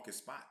darkest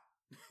spot.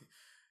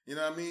 You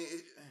know what I mean?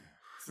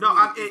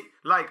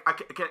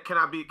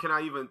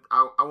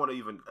 I want to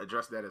even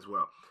address that as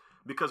well.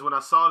 Because when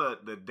I saw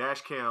the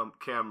dash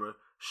camera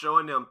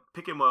showing them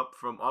pick him up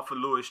from off of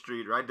Lewis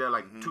Street, right there,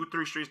 like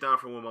 2-3 streets down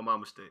from where my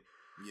mama stayed.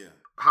 Yeah.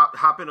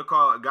 Hop in the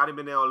car, got him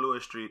in there on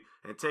Lewis Street,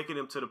 and taking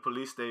him to the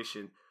police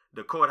station,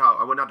 the courthouse.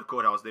 Well, not the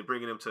courthouse. They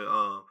bringing him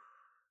to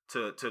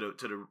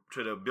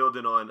the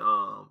building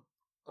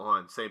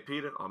on St.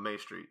 Peter on Main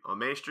Street. On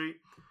Main Street.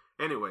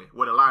 Anyway,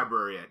 where the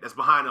library at? That's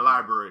behind the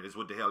library. Is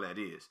what the hell that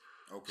is.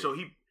 Okay. So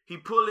he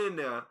pull in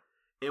there,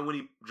 and when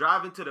he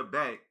drive into the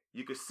back,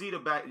 you could see the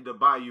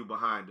bayou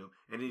behind him,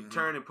 and he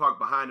turn and park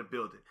behind the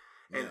building.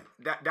 And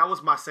that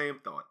was my same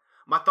thought.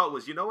 My thought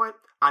was, you know what?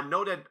 I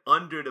know that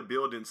under the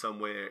building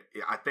somewhere,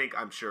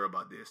 I'm sure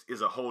about this,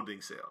 is a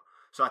holding cell.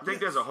 So I think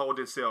there's a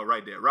holding cell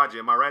right there. Roger,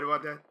 am I right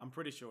about that? I'm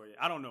pretty sure. Yeah.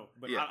 I don't know,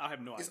 but I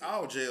have no idea. It's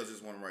all jails,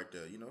 just one right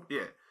there, you know?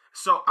 Yeah.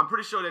 So I'm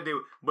pretty sure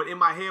that but in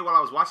my head while I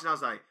was watching, I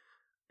was like,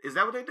 is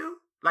that what they do?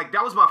 Like,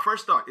 that was my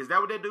first thought. Is that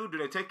what they do? Do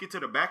they take you to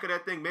the back of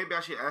that thing? Maybe I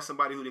should ask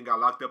somebody who didn't got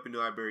locked up in the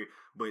library,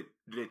 but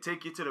do they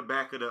take you to the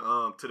back of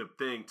the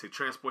thing to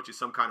transport you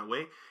some kind of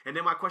way? And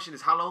then my question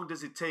is, how long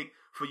does it take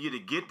for you to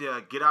get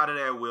there, get out of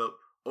that whip,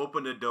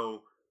 open the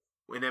door,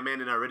 when that man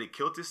had already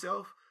killed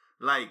himself?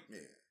 Like,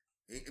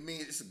 yeah. I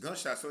mean, it's a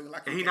gunshot, so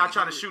like, and he not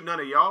trying to shoot none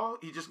of y'all.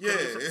 He just killed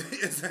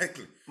himself.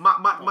 Exactly.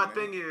 My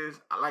thing is,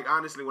 like,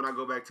 honestly, when I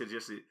go back to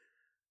just it,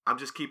 I'm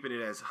just keeping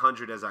it as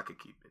 100 as I could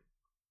keep it.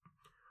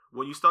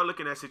 When you start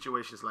looking at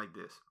situations like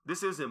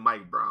this isn't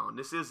Mike Brown,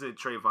 this isn't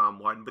Trayvon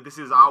Martin, but this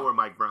is our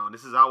Mike Brown,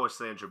 this is our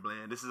Sandra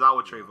Bland, this is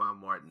our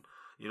Trayvon Martin.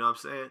 You know what I'm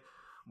saying?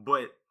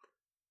 But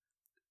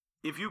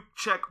if you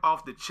check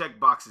off the check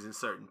boxes in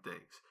certain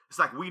things, it's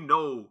like we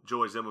know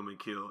George Zimmerman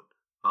killed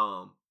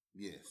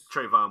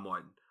Trayvon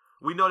Martin.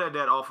 We know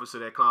that officer,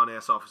 that clown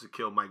ass officer,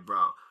 killed Mike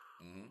Brown.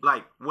 Mm-hmm.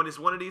 Like, when it's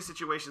one of these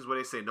situations where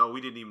they say, no, we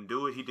didn't even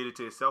do it, he did it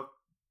to himself.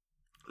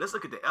 Let's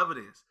look at the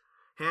evidence.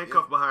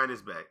 Handcuffed behind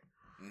his back.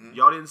 Mm-hmm.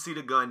 Y'all didn't see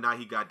the gun, now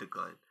he got the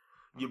gun.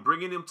 You're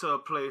bringing him to a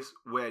place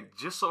where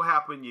just so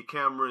happen your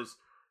cameras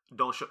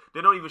don't show.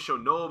 They don't even show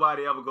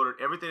nobody ever go to.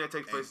 Everything that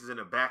takes place is in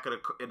the back of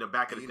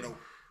the thing.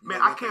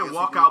 Man, I can't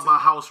walk out my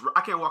house.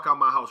 I can't walk out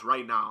my house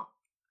right now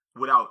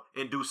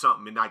and do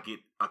something and not get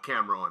a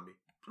camera on me.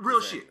 Real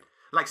shit.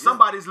 Like,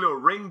 somebody's little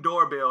Ring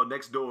doorbell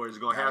next door is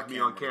gonna have me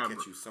on camera.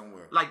 Catch you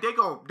somewhere. Like, they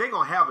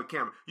gonna have a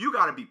camera. You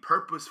gotta be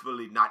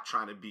purposefully not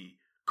trying to be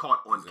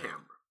caught on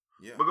camera.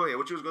 Yeah. But go ahead.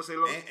 What you was going to say,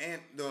 Lo?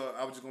 And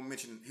I was just going to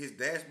mention his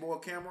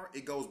dashboard camera.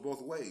 It goes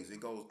both ways. It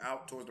goes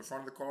out towards the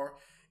front of the car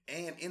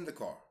and in the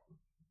car.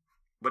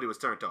 But it was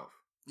turned off.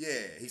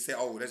 Yeah. He said,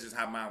 oh, that's just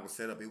how mine was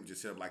set up. It was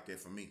just set up like that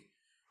for me.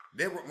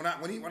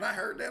 When I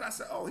heard that, I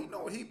said, oh, he know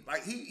what he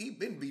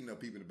been beating up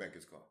people in the back of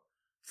his car.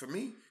 For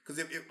me, because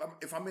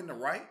if I'm in the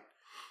right,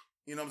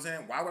 you know what I'm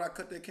saying, why would I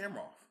cut that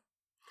camera off?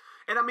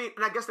 And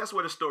I guess that's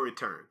where the story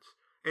turns.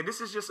 And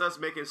this is just us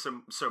making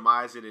some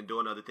surmising and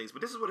doing other things. But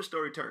this is where the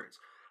story turns.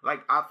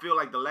 Like, I feel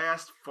like the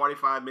last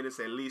 45 minutes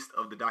at least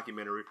of the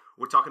documentary,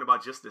 we're talking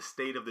about just the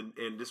state of and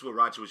this is what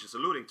Roger was just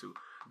alluding to,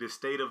 the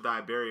state of the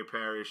Iberia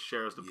Parish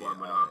Sheriff's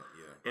Department,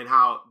 and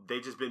how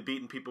they just been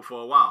beating people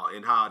for a while,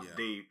 and how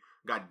they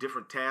got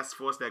different task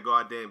force that go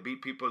out there and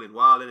beat people and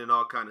wilding and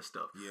all kind of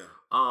stuff. Yeah.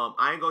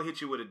 I ain't gonna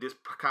hit you with this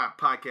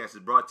podcast is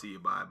brought to you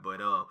by,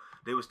 but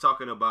they was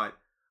talking about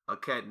a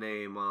cat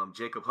named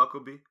Jacob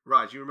Huckabee.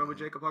 Raj, you remember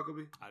Jacob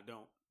Huckabee? I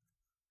don't.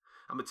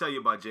 I'm gonna tell you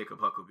about Jacob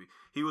Huckabee.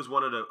 He was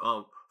one of the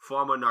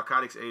former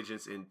narcotics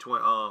agents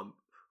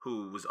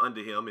who was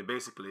under him, and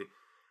basically,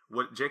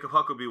 what Jacob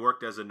Huckabee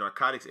worked as a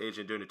narcotics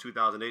agent during the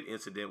 2008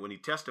 incident. When he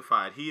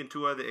testified, he and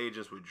 2 other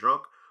agents were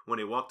drunk when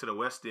they walked to the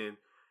West End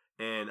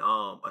and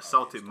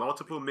assaulted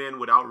multiple men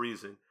without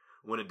reason.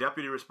 When a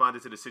deputy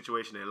responded to the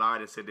situation, they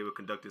lied and said they were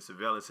conducting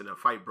surveillance, and a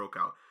fight broke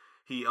out.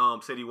 He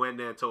said he went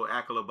there and told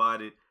Ackle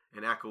about it,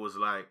 and Ackle was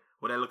like,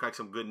 "Well, that looked like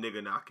some good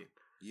nigga knocking."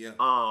 Yeah.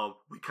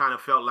 We kind of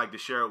felt like the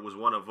sheriff was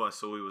one of us,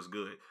 so it was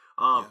good.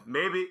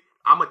 Maybe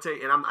I'm gonna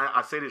take, and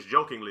I say this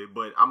jokingly,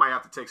 but I might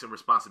have to take some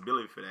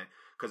responsibility for that,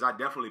 because I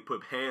definitely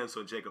put hands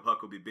on Jacob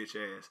Huckabee bitch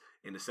ass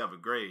in the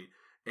 7th grade,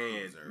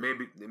 and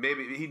maybe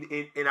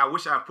he, and I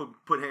wish I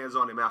put hands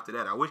on him after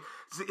that. I wish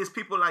it's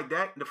people like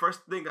that. The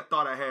first thing I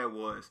thought I had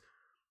was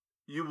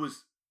you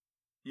was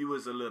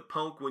a little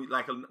punk when you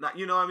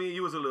know what I mean.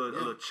 You was a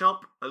little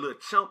chump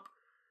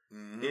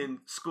in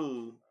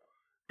school.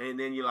 and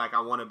then you're like,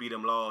 I want to beat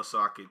them laws so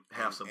I could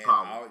have some and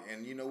power.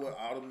 And you know what?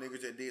 All them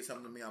niggas that did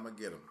something to me, I'm gonna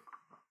get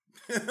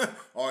them.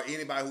 Or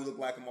anybody who look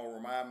like them or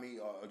remind me,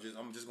 or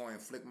I'm just gonna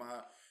inflict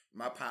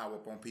my power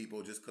up on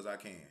people just because I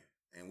can.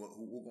 And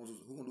who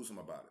gonna do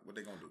something about it? What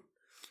they gonna do?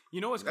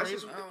 You know what's crazy?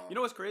 just- You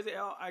know what's crazy,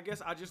 Al? I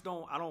guess I just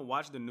don't. I don't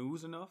watch the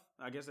news enough.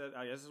 I guess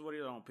this is what it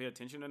is. I don't pay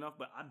attention enough.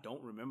 But I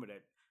don't remember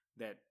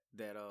that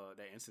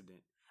incident.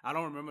 I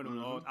don't remember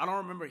them laws. I don't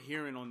remember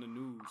hearing on the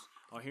news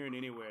or hearing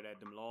anywhere that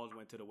them laws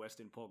went to the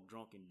Western Park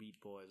drunk and beat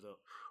boys up.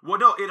 Well,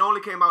 no, it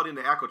only came out in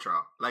the ACO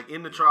trial. Like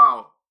in the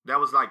trial, that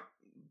was like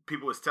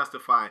people was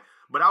testifying.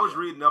 But I was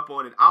reading up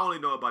on it. I only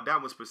know about that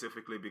one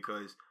specifically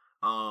because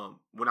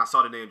when I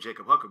saw the name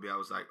Jacob Huckabee, I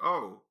was like,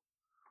 oh,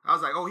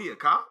 he a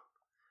cop?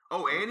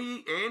 Oh, and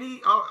he,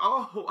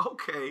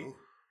 okay. Ooh.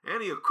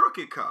 And he a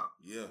crooked cop.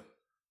 Yeah.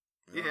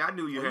 Yeah, I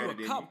knew you had You it in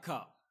a you.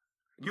 cop.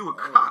 You a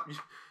cop.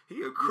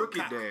 He a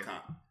crooked cop, daddy.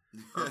 cop.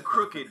 A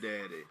crooked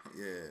daddy.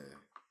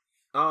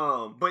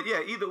 Yeah. But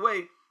yeah, either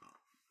way,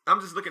 I'm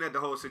just looking at the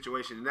whole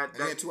situation, and And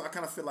then too, I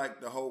kind of feel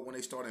like the whole when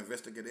they started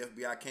investigating, the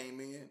FBI came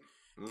in.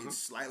 It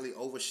slightly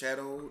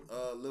overshadowed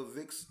Lil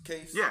Vic's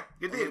case. Yeah,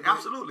 it a did little bit.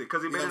 absolutely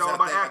because he You know made it what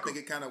all I'm saying? about I ACO. think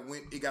it kind of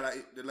went. It got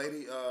the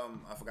lady.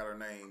 I forgot her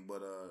name,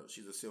 but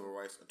she's a civil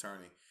rights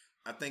attorney.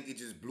 I think it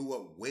just blew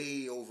up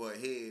way over her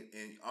head,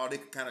 and all they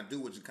could kind of do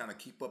was just kind of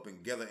keep up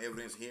and gather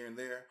evidence here and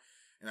there.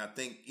 And I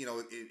think it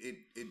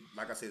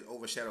like I said,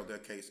 overshadowed their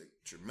case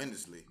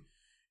tremendously.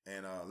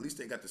 And at least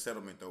they got the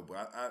settlement though.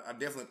 But I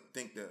definitely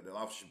think that the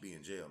officer should be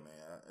in jail,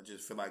 man. I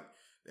just feel like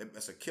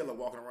that's a killer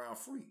walking around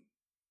free.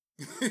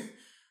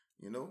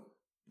 You know,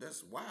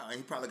 that's wild. And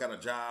he probably got a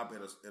job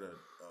at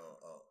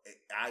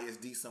a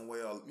ISD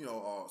somewhere,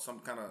 or some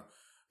kind of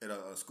at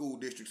a school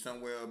district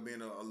somewhere,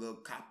 being a little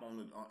cop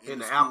on in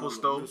the school, Apple or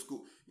store. middle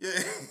school. Yeah,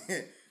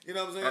 you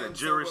know what I'm saying? At a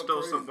jewelry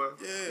store crazy. somewhere.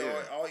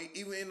 Yeah, or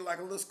even in like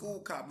a little school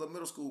cop, little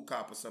middle school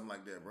cop or something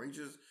like that, bro.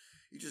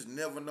 You just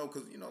never know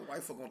because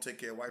white folk gonna take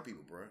care of white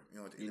people, bro.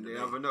 At the end You of the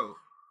never day. know.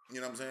 You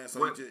know what I'm saying? So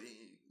What-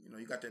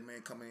 you got that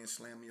man coming in and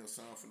slamming your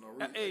son for no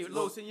reason. Hey, That's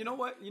Lawson, you know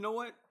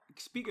what?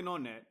 Speaking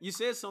on that, you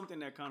said something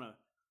that kind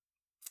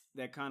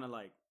of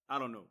like, I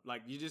don't know,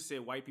 like you just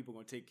said white people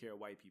gonna take care of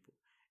white people,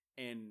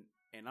 and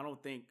I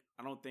don't think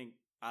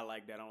I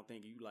like that. I don't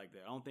think you like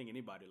that. I don't think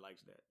anybody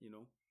likes that,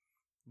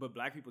 But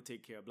black people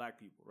take care of black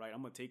people, right?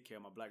 I'm gonna take care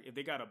of my black. If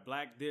they got a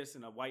black this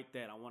and a white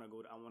that, I want to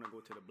go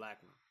to the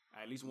black one.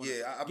 I at least want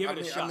to give it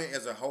a shot. I mean,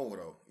 as a whole,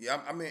 though.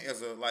 Yeah, I mean,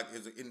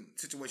 in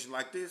situations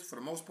like this, for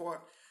the most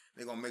part,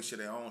 they're gonna make sure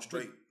they're on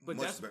straight. But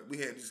much that's- better. We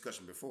had this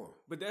discussion before.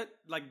 But that,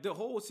 like,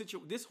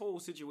 this whole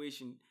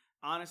situation,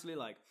 honestly,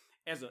 like,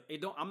 I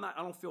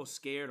don't feel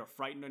scared or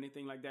frightened or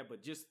anything like that.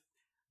 But just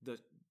the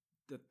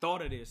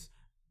thought of this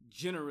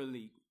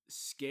generally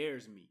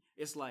scares me.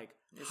 It's like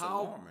It's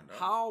alarming, dog.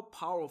 how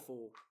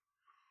powerful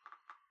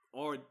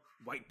are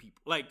white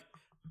people? Like,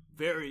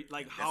 very,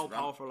 like, how what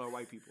I'm- powerful are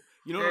white people?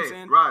 You know what I'm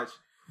saying? Raj,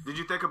 did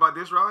you think about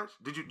this, Raj?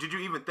 Did you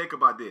even think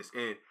about this?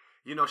 And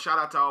shout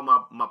out to all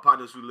my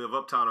partners who live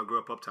uptown or grew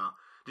up uptown.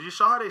 Did you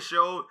show how they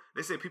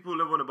said people who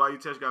live on the Bayou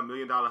Teche got $1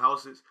 million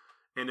houses,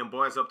 and them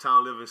boys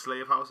uptown live in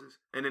slave houses,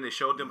 and then they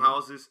showed them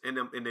houses, and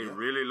they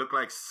really look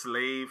like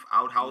slave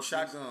outhouses.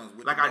 Shotguns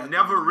with Like the I black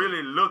never guns.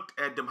 really looked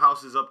at them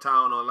houses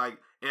uptown on like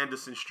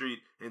Anderson Street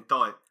and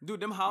thought, Dude,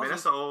 them man, houses,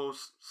 that's an old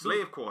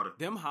slave quarter.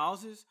 them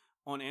houses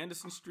on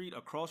Anderson Street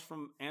across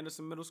from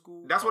Anderson Middle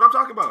School. That's are what I'm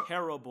talking about.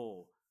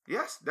 Terrible.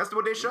 Yes, that's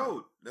what they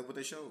showed. That's what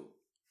they showed.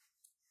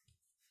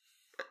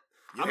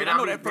 I mean, And I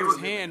know I mean, that they was-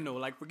 firsthand though.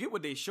 Like, forget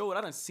what they showed.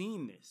 I done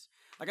seen this.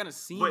 Like, I done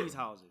seen But- these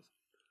houses.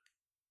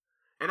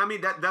 And I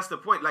mean that's the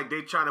point. Like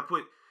they trying to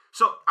put.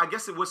 So I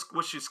guess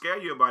what should scare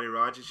you about it,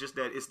 Raj, is just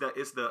that it's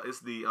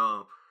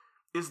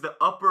the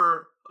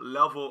upper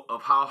level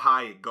of how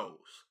high it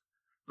goes.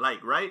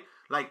 Like right,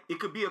 like it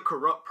could be a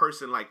corrupt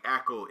person like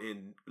ACO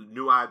in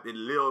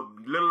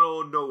little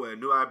old nowhere,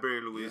 New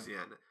Iberia,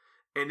 Louisiana,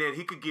 and then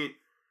he could get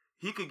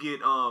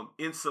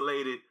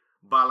insulated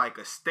by like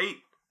a state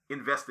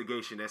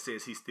investigation that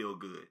says he's still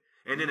good,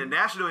 and then a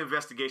national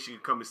investigation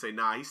can come and say,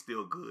 nah, he's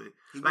still good.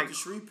 He Like went to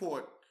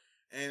Shreveport,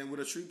 and with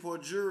a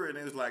Shreveport jury, and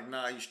it was like,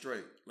 nah, he's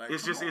straight. Like,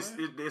 it's come just on,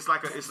 man. it's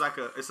like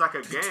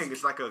a gang.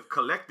 It's like a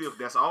collective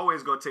that's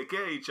always gonna take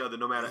care of each other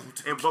no matter.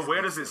 But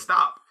where does it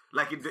stop?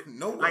 Like it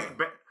Nowhere. Like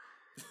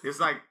it's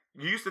like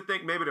you used to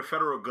think maybe the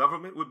federal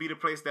government would be the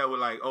place that would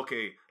like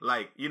okay,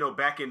 like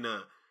back in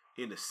the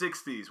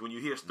 60s when you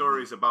hear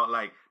stories about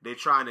like they're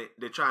trying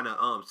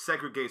to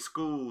segregate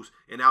schools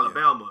in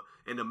Alabama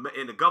and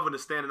the governor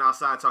standing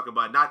outside talking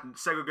about not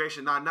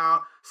segregation, not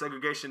now,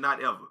 segregation,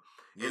 not ever.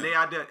 Yeah. And they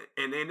out there,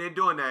 and they're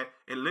doing that.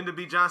 And Lyndon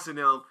B. Johnson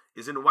them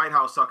is in the White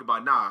House talking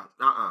about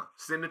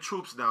send the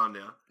troops down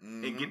there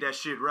and get that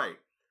shit right.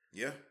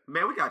 Yeah.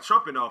 Man, we got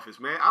Trump in office,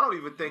 man. I don't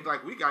even think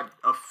like we got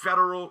a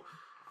federal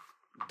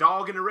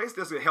dog in the race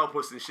that's gonna help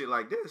us and shit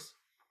like this.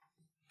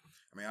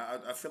 I mean,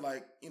 I feel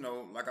like,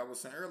 like I was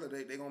saying earlier,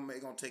 they're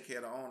gonna take care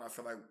of their own. I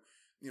feel like,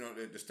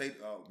 the state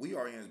we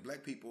are in as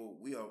black people,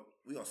 we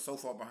are so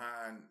far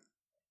behind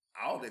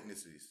all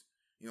ethnicities.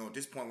 at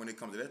this point when it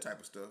comes to that type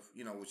of stuff,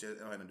 which has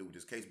nothing to do with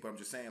this case, but I'm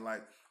just saying,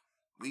 like,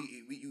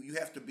 you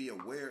have to be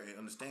aware and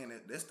understand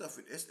that stuff,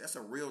 that's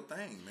a real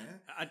thing,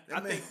 man.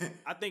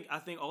 I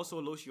think also,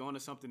 Los, you're onto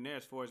something there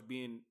as far as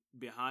being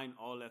behind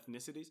all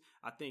ethnicities.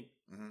 I think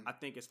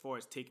as far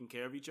as taking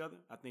care of each other,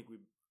 I think we'd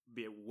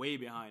be way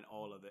behind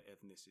all other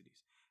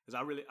ethnicities. Because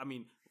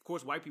of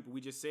course, white people, we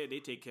just said they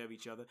take care of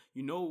each other.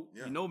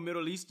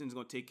 Middle Easterns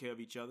gonna take care of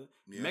each other.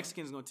 Yeah.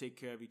 Mexicans gonna take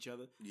care of each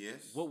other.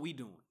 Yes. What we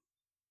doing?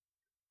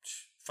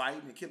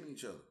 Fighting and killing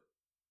each other.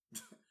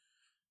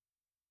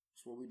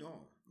 That's what we doing.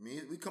 I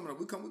mean, we coming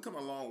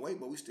a long way,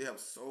 but we still have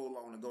so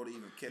long to go to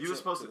even catch up. You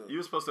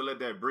were supposed to let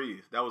that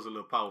breathe. That was a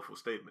little powerful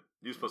statement.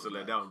 You were supposed to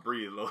let that one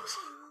breathe, Los.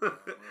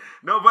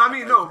 No, but I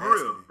mean, no,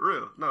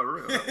 real. No,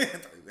 real. I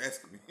thought you were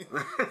asking me.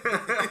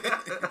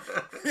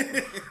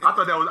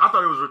 I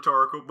thought it was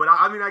rhetorical, but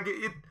I mean, I get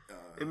it.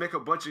 It make a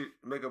bunch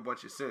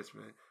of sense,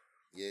 man.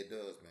 Yeah, it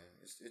does, man.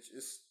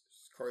 It's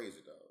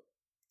crazy,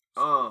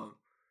 dog.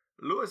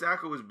 Louis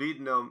Acker was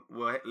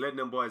letting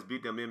them boys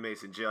beat them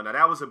inmates in jail. Now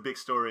that was a big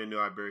story in New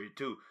Iberia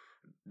too.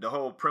 The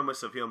whole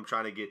premise of him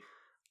trying to get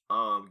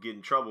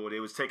in trouble. They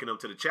was taking him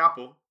to the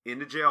chapel in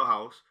the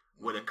jailhouse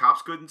where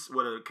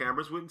the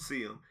cameras wouldn't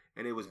see him,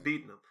 and they was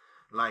beating him.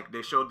 Like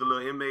they showed the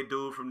little inmate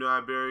dude from New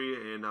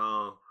Iberia, and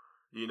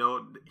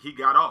he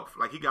got off.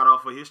 Like he got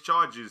off of his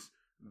charges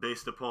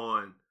based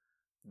upon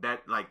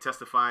that, like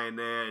testifying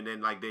there, and then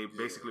like they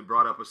basically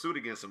brought up a suit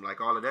against him, like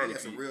all of that. Yeah,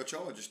 some real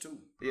charges too.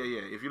 Yeah.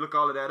 If you look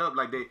all of that up,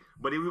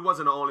 but he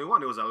wasn't the only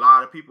one. There was a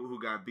lot of people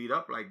who got beat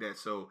up like that.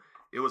 So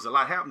it was a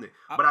lot happening.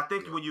 But I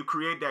think when you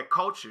create that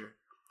culture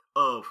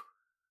of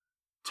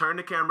turn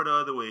the camera the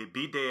other way,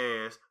 beat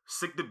their ass,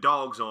 sick the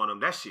dogs on them,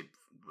 that shit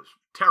was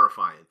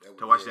terrifying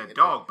to watch that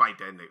dog bite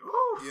that nigga.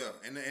 Ooh. Yeah,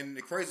 and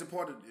the crazy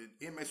part of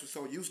the inmates were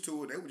so used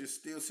to it, they were just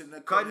still sitting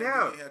there cutting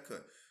hair.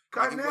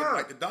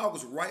 Like the dog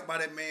was right by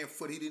that man's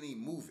foot. He didn't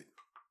even move it.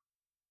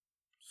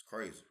 It's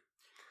crazy.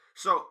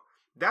 So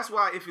that's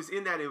why if it's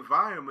in that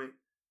environment,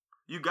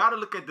 you got to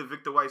look at the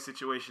Victor White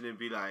situation and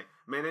be like,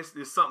 man,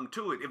 there's something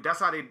to it. If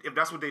that's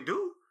what they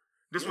do,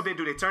 this is what they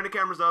do. They turn the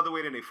cameras the other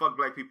way, then they fuck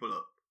black people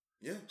up.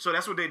 Yeah. So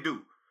that's what they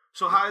do.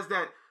 So how is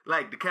that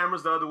like the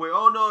cameras the other way?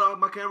 Oh no,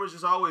 my camera's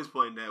just always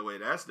pointing that way.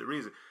 That's the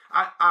reason.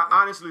 I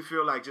honestly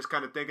feel like, just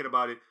kind of thinking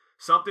about it,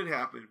 something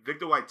happened.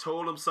 Victor White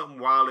told him something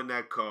wild in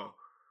that car.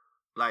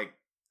 Like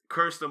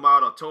cursed him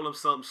out or told him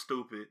something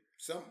stupid.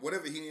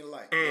 Whatever he didn't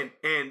like. And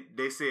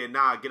they said,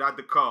 nah, get out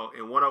the car.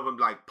 And one of them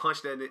like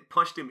punched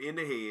him in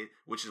the head,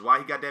 which is why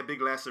he got that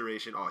big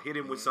laceration, or hit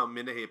him with something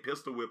in the head,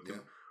 pistol whipped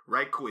him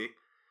right quick.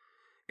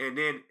 And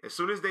then as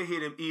soon as they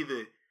hit him,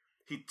 either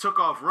he took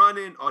off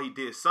running or he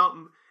did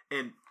something.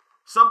 And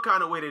some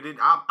kind of way they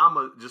didn't,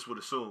 just would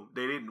assume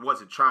they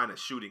wasn't trying to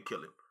shoot and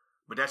kill him.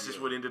 But that's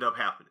just what ended up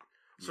happening.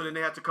 So then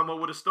they had to come up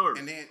with a story.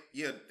 And then,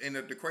 and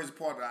the crazy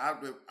part that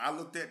I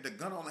looked at, the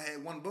gun only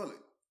had one bullet.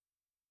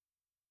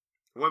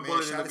 One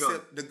bullet in the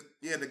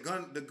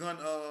gun. The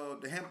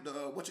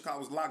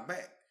was locked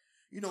back.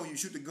 You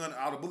shoot the gun,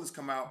 all the bullets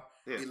come out,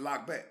 it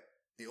locked back.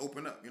 It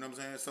opened up. You know what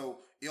I'm saying?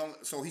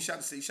 So he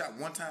shot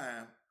one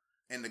time,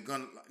 and the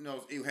gun,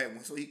 it had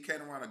one. So he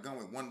carried around a gun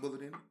with one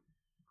bullet in it.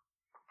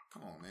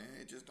 Come on, man,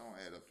 it just don't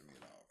add up to me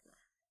at all,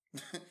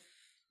 bro.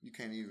 You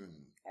can't even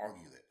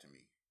argue that to me.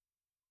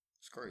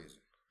 It's crazy.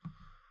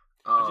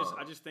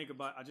 I just think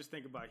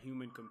about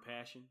human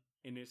compassion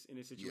in this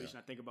situation.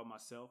 I think about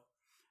myself,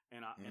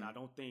 and I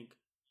don't think,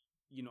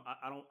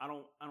 I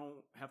don't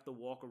have to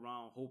walk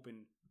around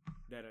hoping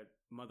that a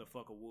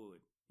motherfucker would.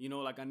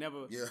 Like I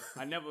never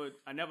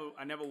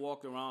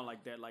walked around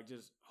like that, like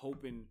just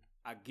hoping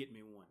I get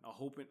me one, or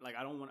hoping like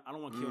I don't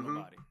want to kill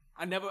nobody.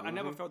 I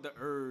never felt the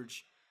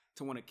urge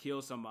to want to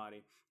kill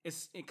somebody.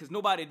 It's because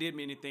nobody did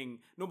me anything.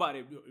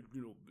 Nobody,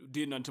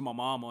 did nothing to my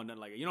mom or nothing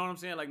like that. You know what I'm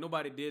saying? Like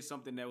nobody did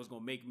something that was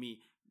gonna make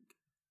me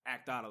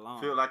act out of line.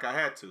 Feel like I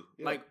had to.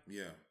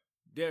 Yeah.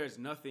 There is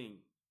nothing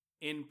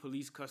in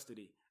police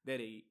custody that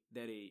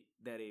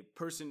a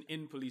person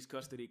in police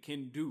custody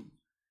can do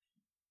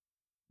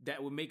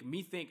that would make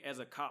me think as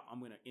a cop I'm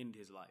gonna end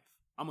his life.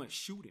 I'm gonna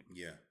shoot him.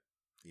 Yeah.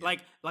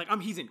 Like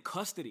he's in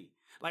custody.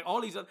 Like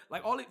all these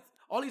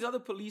other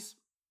police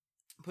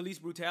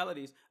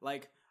brutalities,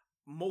 like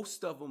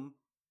most of them,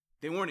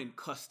 they weren't in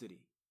custody.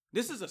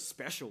 This is a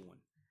special one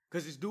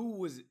because this dude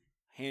was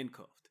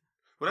handcuffed.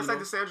 Well, that's like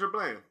the Sandra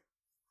Bland.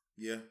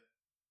 Yeah.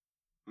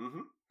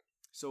 Mm-hmm.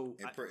 So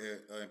in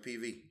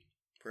PV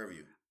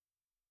Preview.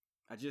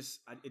 I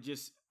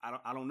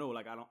don't know.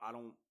 Like I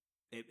don't.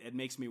 It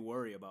makes me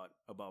worry about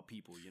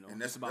people.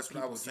 And that's what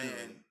I was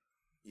saying.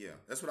 Yeah,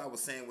 that's what I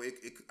was saying. Where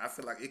I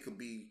feel like it could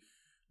be.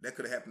 That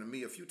could have happened to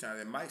me a few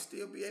times. It might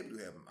still be able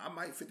to happen. I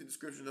might fit the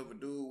description of a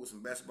dude with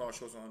some basketball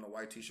shorts on, a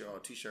white t-shirt or a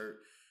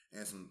t-shirt,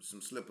 and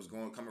some slippers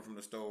coming from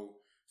the store.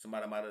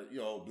 Somebody might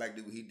have, black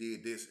dude, he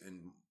did this,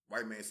 and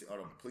white man or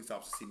the police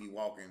officer see me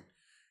walking,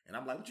 and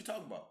I'm like, what you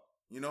talking about?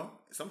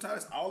 Sometimes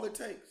that's all it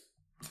takes.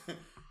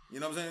 You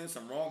know what I'm saying?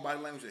 Some wrong body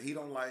language that he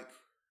don't like.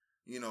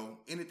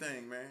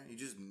 Anything, man. You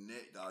just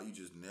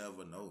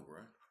never know, bro.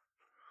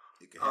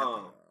 It can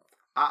happen.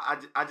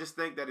 I just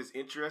think that it's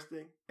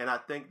interesting, and I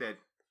think that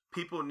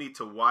people need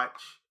to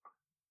watch.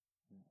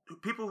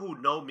 People who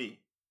know me,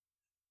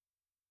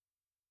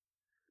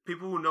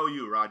 people who know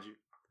you, Roger,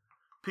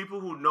 people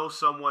who know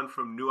someone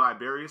from New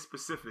Iberia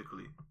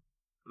specifically,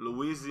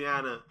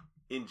 Louisiana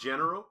in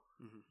general,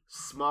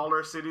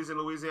 smaller cities in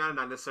Louisiana,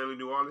 not necessarily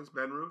New Orleans,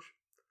 Baton Rouge,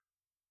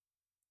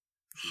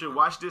 should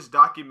watch this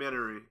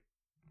documentary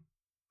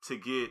to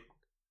get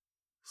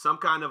some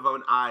kind of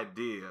an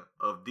idea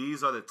of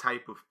these are the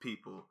type of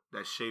people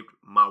that shaped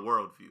my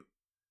worldview.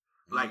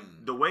 Like,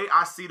 the way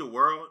I see the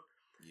world,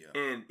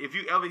 and if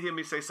you ever hear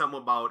me say something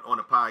about on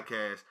a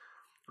podcast,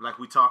 like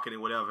we talking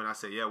and whatever, and I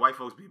say, yeah, white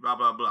folks be blah,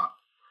 blah, blah.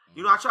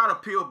 You know, I try to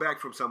peel back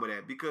from some of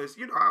that because,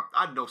 you know,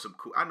 I know some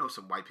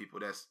white people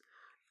that's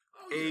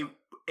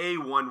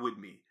A1 with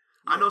me.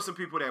 I know some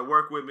people that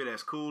work with me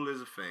that's cool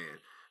as a fan,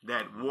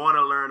 that want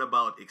to learn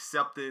about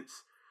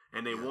acceptance,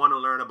 and they want to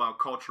learn about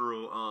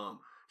cultural,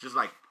 just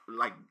like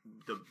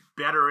the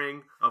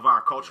bettering of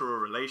our cultural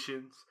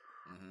relations.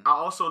 I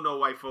also know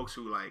white folks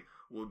who like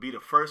will be the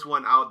first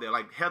one out there,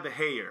 like Heather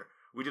Heyer.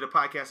 We did a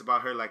podcast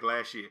about her like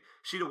last year.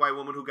 She the white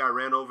woman who got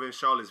ran over in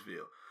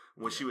Charlottesville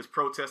when she was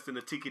protesting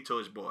the Tiki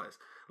Torch boys.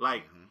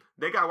 Like,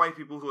 they got white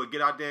people who would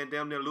get out there and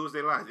damn near lose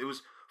their lives. It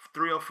was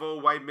 3 or 4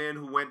 white men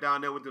who went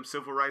down there with them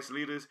civil rights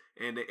leaders,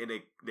 and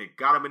they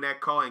got them in that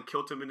car and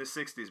killed them in the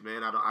 60s,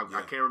 man.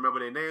 I can't remember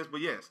their names,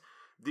 but yes,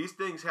 these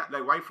things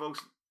like white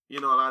folks, you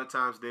know, a lot of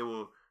times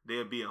they'll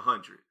be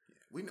 100.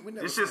 We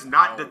never it's just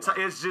not the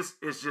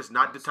it's just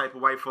not the type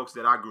of white folks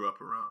that I grew up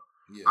around.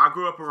 I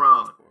grew up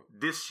around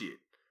this shit.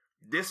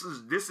 This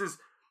is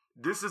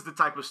the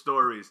type of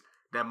stories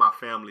that my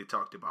family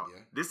talked about.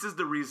 This is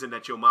the reason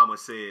that your mama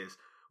says,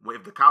 well,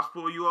 if the cops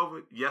pull you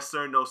over, yes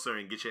sir, no sir,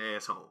 and get your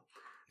ass home.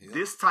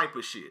 This type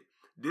of shit.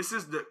 This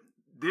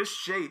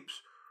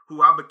shapes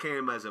who I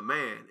became as a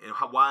man and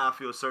why I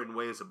feel certain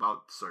ways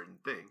about certain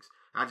things.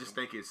 I just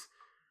think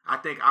I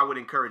think I would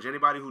encourage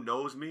anybody who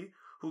knows me,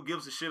 who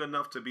gives a shit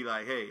enough to be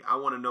like, hey, I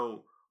want to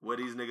know where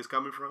these niggas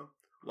coming from.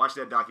 Watch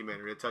that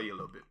documentary. It'll tell you a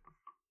little bit.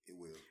 It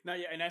will. No,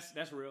 yeah, and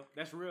that's real.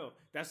 That's real.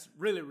 That's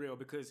really real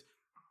because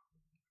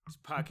this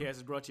podcast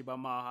is brought to you by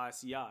Mile High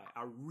CI.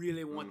 I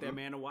really want that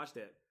man to watch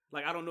that.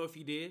 Like, I don't know if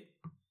he did,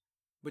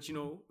 but, you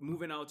know,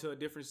 moving out to a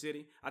different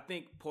city, I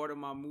think part of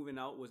my moving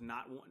out was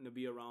not wanting to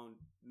be around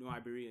New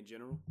Iberia in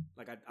general.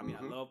 Like, I mean,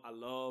 I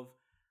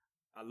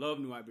love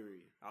New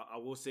Iberia. I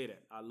will say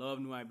that. I love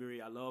New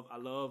Iberia. I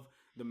love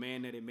the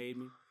man that it made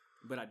me,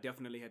 but I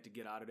definitely had to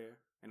get out of there.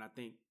 And I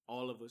think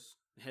all of us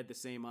had the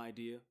same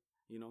idea,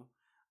 you know.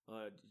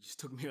 It just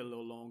took me a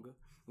little longer.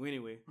 Well,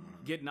 anyway,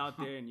 getting out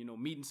there and, you know,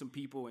 meeting some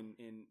people and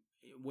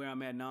where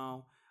I'm at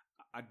now,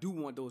 I do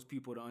want those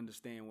people to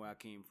understand where I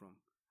came from.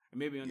 And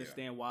maybe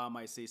understand why I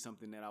might say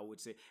something that I would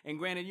say. And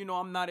granted, you know,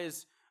 I'm not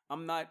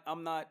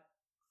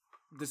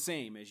the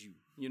same as you.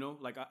 You know,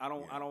 like I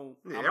don't.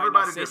 Yeah, I might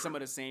not say some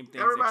of the same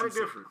things. Everybody that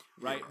you different,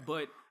 say, right? Yeah.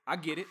 But I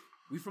get it.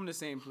 We from the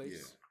same place.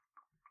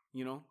 Yeah.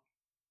 You know.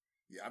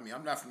 Yeah, I mean,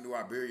 I'm not from New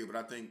Iberia, but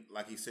I think,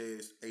 like he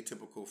says,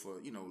 atypical for,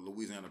 you know,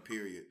 Louisiana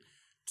period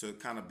to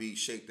kind of be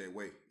shaped that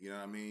way. You know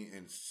what I mean?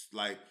 And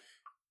like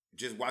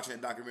just watching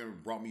that documentary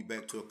brought me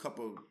back to a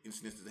couple of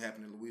incidents that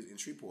happened in Louisiana, in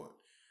Shreveport.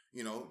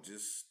 You know,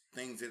 just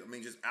things that, I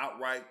mean, just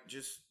outright,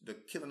 just the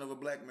killing of a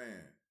black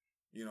man.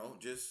 You know,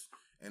 just,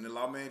 and the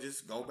lawman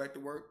just go back to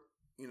work.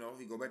 You know,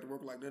 he go back to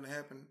work like nothing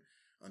happened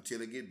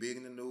until it get big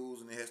in the news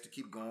and it has to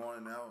keep going.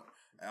 And now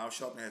Al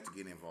Sharpton has to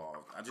get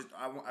involved. I just,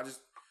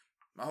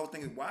 my whole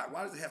thing is why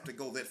does it have to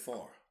go that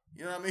far?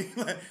 You know what I mean?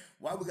 Like,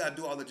 why we gotta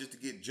do all that just to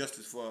get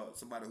justice for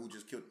somebody who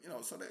just killed? You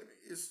know, so that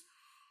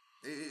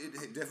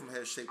it definitely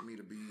has shaped me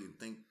to be and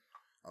think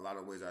a lot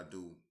of ways I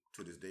do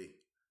to this day.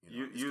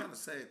 You know, it's kind of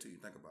sad till you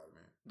think about it,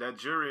 man. That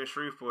jury in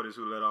Shreveport is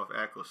who let off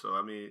Ackles. So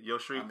I mean, your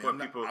Shreveport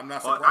people. I'm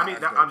not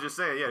surprised. I'm just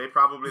saying, yeah, they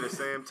probably the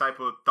same type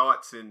of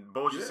thoughts, and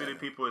Bossier City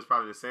people is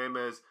probably the same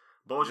as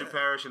Bossier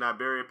Parish and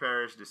Iberia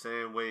Parish, the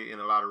same way in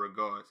a lot of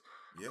regards.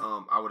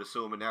 Yeah. I would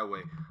assume in that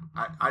way.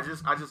 I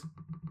just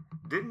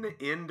didn't the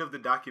end of the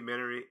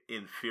documentary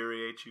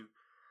infuriate you?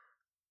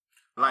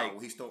 Like,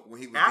 when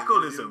he was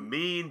Ackles is a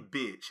mean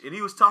bitch, and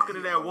he was talking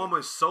to that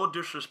woman so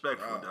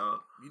disrespectful, dog.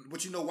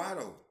 But you know why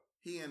though?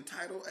 He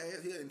entitled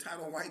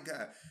white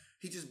guy.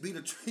 He just beat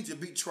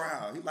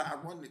trial. He like, I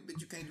run it, bitch.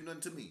 You can't do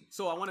nothing to me.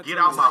 So I want to get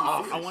out my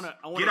office.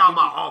 Get out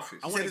my office.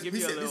 I want to give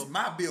you a little. This is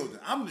my building.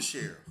 I'm the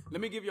sheriff.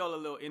 Let me give y'all a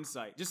little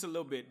insight, just a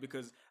little bit,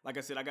 because like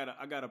I said, I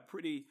got a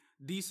pretty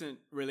decent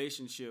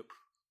relationship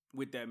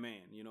with that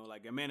man. You know,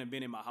 like that man had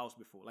been in my house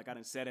before. Like I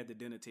done sat at the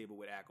dinner table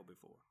with Ackles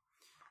before.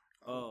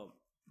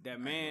 That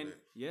man,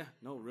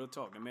 real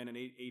talk. That man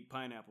ate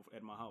pineapple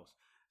at my house.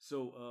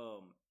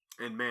 So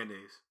and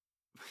mayonnaise.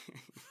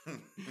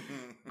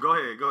 Go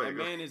ahead. That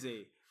man is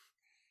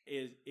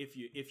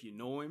if you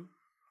know him,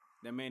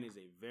 that man is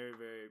a very,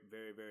 very,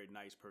 very, very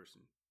nice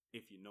person.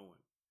 If you know him,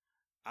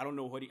 I don't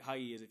know how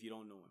he is if you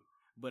don't know him,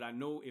 but I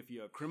know if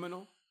you're a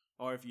criminal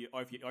or if you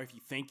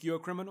think you're a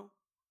criminal.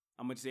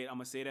 I'm gonna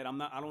say that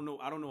I don't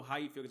know how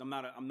you feel because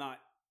I'm not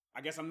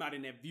I guess I'm not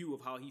in that view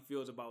of how he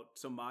feels about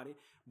somebody.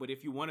 But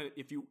if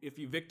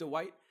you Victor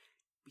White,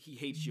 he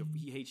hates your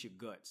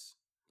guts.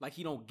 Like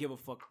he don't give a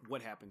fuck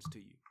what happens to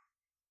you.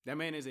 That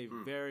man is a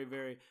very,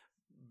 very,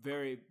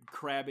 very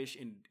crabbish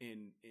and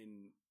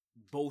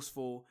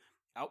boastful.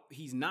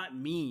 He's not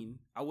mean.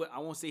 I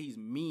won't say he's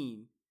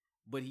mean,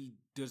 but he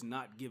does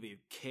not give a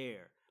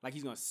care. Like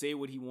he's gonna say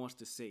what he wants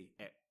to say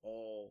at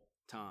all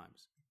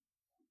times.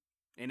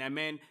 And that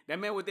man,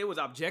 what they was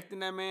objecting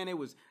that man, it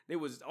was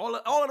all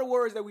of the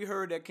words that we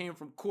heard that came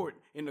from court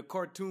in the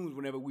cartoons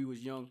whenever we was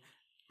young.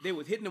 They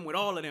was hitting him with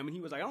all of them, and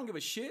he was like, I don't give a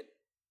shit.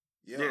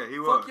 Yeah, he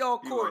Fuck was. y'all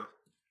court.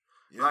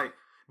 Yeah. Like,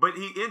 but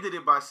he ended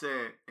it by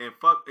saying, and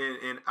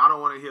I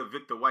don't want to hear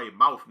Victor White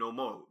mouth no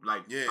more.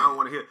 Like, I don't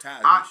want to hear.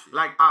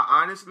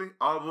 I honestly,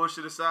 all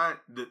bullshit aside,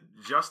 the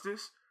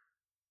justice,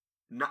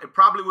 it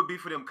probably would be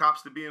for them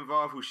cops to be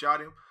involved who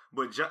shot him.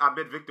 But I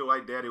bet Victor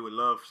White daddy would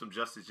love some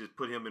justice. Just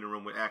put him in the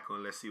room with Ackle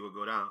and let's see what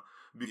go down.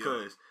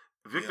 Because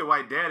Victor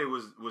White daddy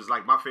was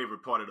like my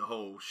favorite part of the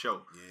whole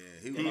show.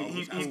 Yeah,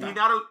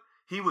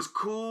 he was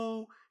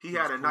cool. He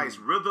had a nice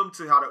rhythm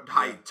to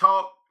how he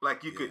talked.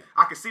 Like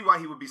I could see why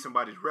he would be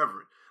somebody's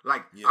reverend.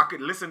 Like I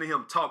could listen to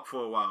him talk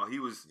for a while. He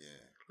was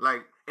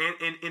like,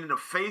 and in the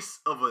face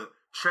of a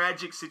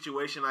tragic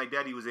situation like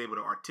that, he was able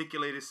to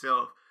articulate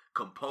himself,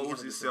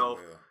 compose himself.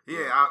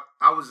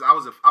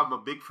 I'm a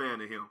big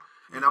fan of him.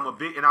 And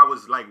I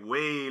was like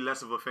way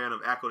less of a fan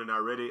of Ackle than I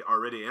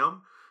already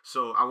am.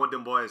 So I want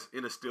them boys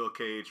in a steel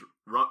cage,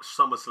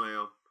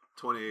 SummerSlam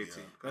 2018.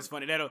 Yeah. That's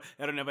funny. That'll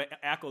never.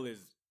 Ackle is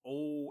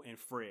old and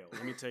frail.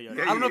 Let me tell you.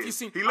 I don't know if you've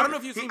seen.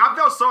 I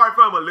felt sorry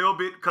for him a little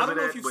bit because of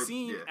that. I don't know if you've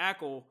seen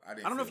Ackle. I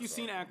don't know if you've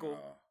seen Ackle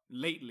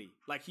lately.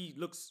 Like he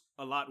looks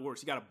a lot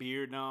worse. He got a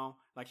beard now.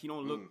 Like he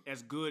don't look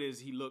as good as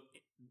he looked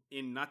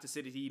in. Not to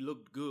say that he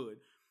looked good.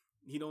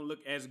 He don't look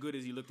as good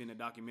as he looked in the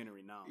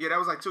documentary now. Yeah, that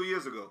was like 2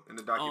 years ago in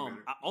the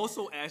documentary. I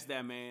also asked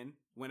that man,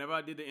 whenever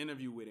I did the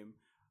interview with him,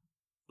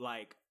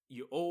 like,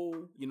 you're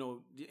old,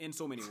 in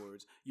so many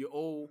words, you're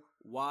old,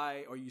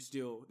 why are you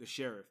still the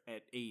sheriff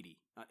at 80?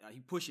 He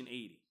pushing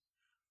 80.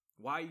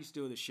 Why are you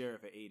still the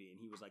sheriff at 80? And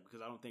he was like,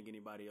 because I don't think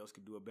anybody else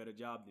could do a better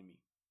job than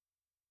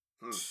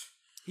me.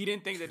 He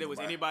didn't think that there was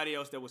anybody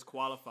else that was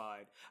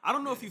qualified. I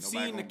don't know if you've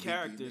seen the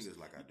characters.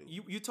 Like I do.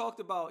 You talked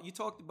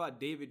about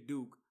David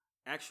Duke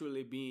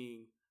actually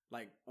being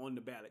like on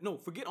the ballot. No,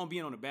 forget on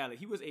being on the ballot.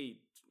 He was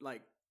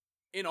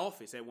in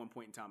office at one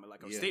point in time,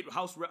 like a state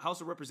house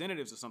of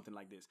representatives or something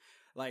like this.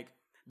 Like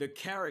the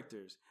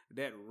characters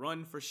that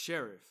run for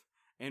sheriff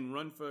and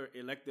run for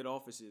elected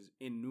offices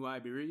in New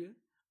Iberia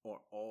are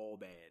all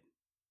bad.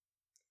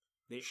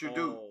 They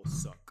all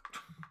suck.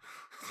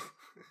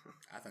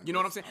 I think you know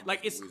what I'm saying? Like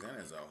it's Louisiana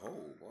as a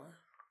whole, boy.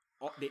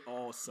 They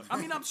all suck. I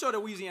mean, I'm sure that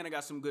Louisiana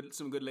got some good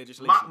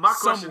legislation. My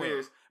question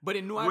is, but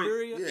in New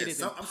Iberia, it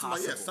is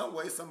impossible. Some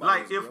way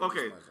somebody.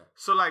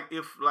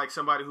 If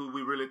somebody who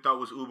we really thought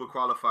was uber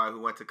qualified,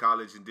 who went to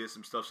college and did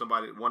some stuff,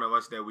 one of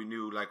us that we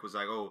knew, like was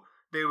like, oh,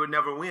 they would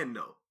never win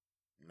though.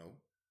 No,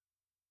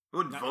 we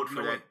wouldn't vote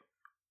for that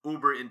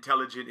uber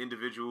intelligent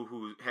individual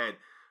who had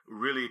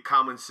really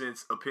common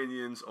sense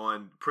opinions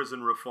on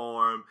prison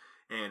reform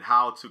and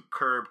how to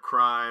curb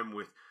crime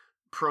with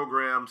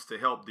programs to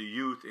help the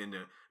youth and to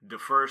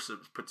defer a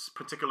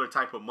particular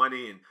type of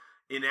money and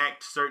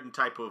enact certain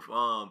type of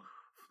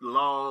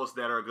laws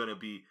that are going to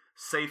be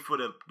safe for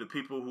the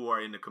people who are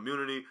in the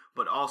community,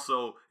 but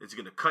also it's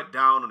going to cut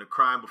down on the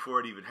crime before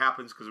it even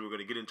happens because we're going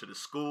to get into the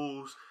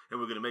schools and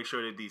we're going to make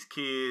sure that these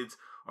kids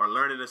are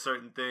learning a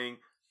certain thing.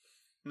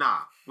 Nah,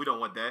 we don't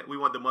want that. We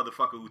want the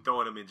motherfucker who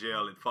throwing them in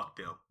jail and fuck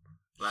them.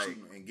 Like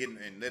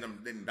and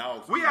letting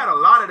dogs. We had a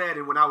lot of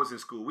that when I was in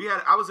school.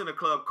 I was in a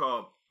club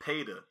called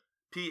PADA,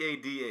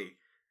 PADA,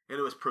 and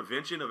it was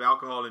Prevention of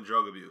Alcohol and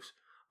Drug Abuse.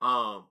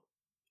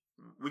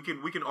 We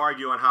can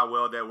argue on how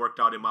well that worked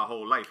out in my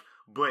whole life,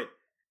 but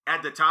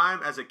at the time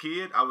as a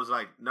kid, I was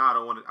like, nah, I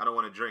don't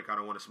want to drink, I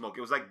don't want to smoke.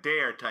 It was like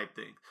dare type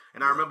thing.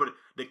 And I remember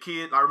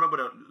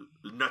the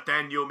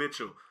Nathaniel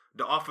Mitchell,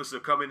 the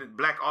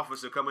black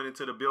officer coming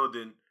into the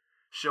building,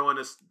 showing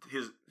us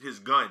his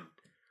gun,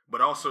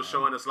 but also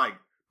showing us like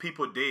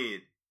people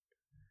dead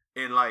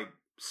and like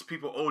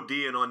people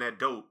ODing on that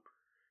dope.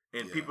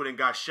 And people then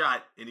got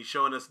shot, and he's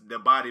showing us their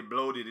body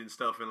bloated and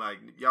stuff, and like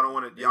y'all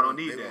don't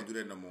need that. They won't do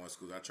that no more in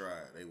schools. I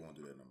tried. They won't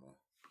do that no more.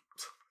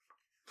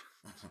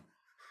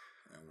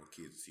 I don't want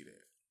kids to see that.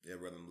 They'd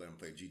rather let them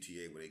play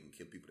GTA where they can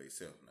kill people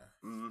themselves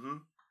now. Mm-hmm.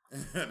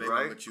 They right?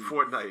 Won't let you,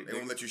 Fortnite. They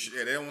won't let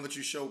you. They don't want to let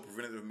you show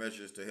preventative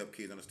measures to help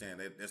kids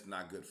understand that's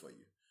not good for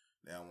you.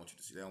 They don't want you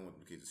to see. They don't want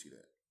the kids to see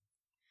that.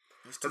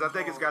 Because I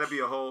think it's got to be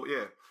a whole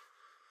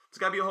It's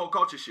got to be a whole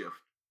culture shift.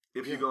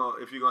 If you're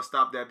gonna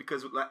stop that,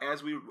 because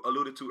as we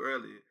alluded to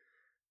earlier,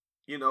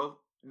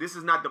 this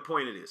is not the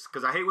point of this.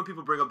 Because I hate when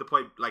people bring up the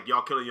point like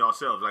y'all killing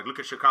yourselves. Like look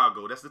at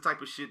Chicago. That's the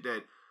type of shit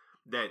that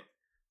they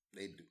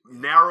do.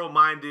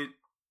 Narrow-minded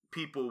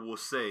people will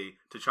say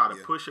to try to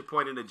push a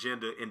point, an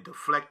agenda, and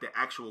deflect the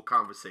actual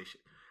conversation.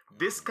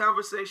 This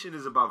conversation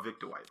is about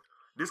Victor White.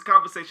 This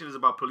conversation is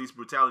about police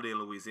brutality in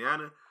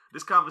Louisiana.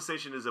 This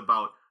conversation is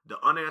about the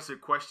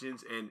unanswered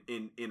questions and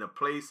in a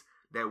place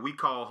that we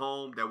call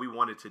home that we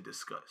wanted to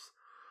discuss.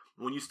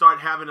 When you start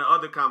having the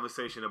other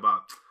conversation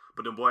about,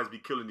 but the boys be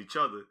killing each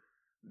other,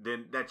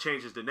 then that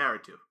changes the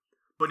narrative.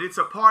 But it's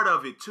a part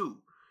of it too.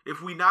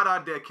 If we not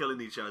out there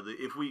killing each other,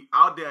 if we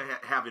out there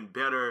having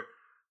better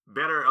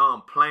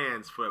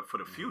plans for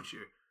the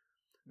future,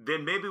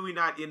 then maybe we're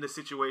not in the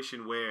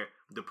situation where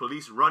the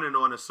police running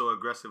on us so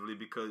aggressively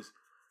because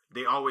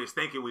they always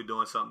thinking we're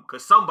doing something,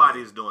 because somebody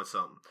is doing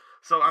something.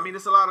 So, I mean,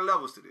 it's a lot of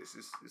levels to this.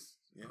 It's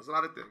a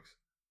lot of things.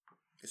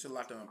 It's a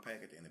lot to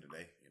unpack at the end of the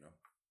day, you know.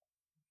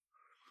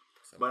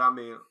 So, but, I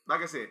mean,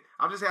 like I said,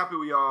 I'm just happy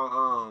we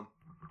all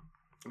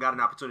got an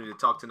opportunity to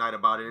talk tonight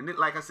about it. And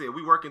like I said,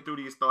 we working through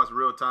these thoughts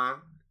real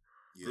time.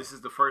 Yeah. This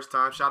is the first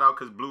time. Shout out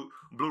because Blue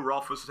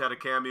Rolfus had a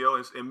cameo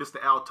and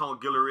Mr. Alton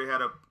Guillory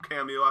had a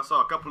cameo. I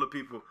saw a couple of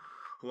people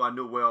who I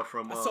knew well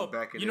from back in the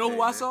day. You know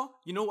who I saw?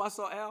 You know who I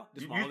saw, Al?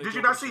 Did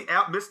you not see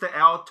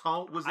Mr.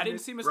 Alton? I didn't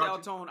see Mr.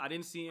 Alton. I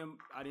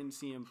didn't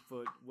see him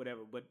for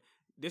whatever. But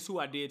this who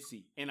I did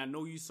see. And I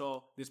know you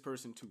saw this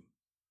person too.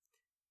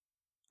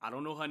 I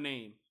don't know her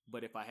name,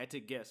 but if I had to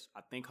guess,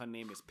 I think her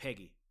name is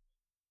Peggy.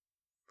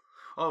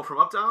 Oh, from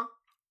Uptown?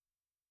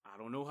 I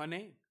don't know her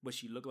name, but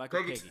she looked like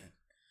Peggy. a Peggy.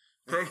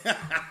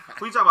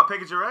 Who you talking about,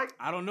 Peggy Jarrett?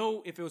 I don't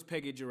know if it was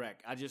Peggy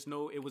Jarrett. I just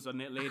know it was a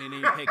lady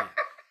named Peggy.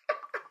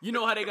 You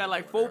know how they got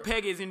like 4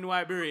 Peggy's in New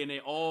Iberia, and they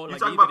all you like.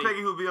 Talking about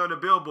Peggy who be on the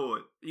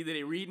billboard? Either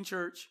they read in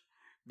church,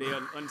 they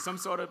are on some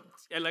sort of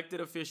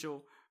elected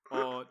official,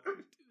 or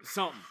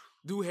something.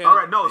 Do have. All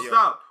right, no,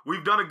 stop.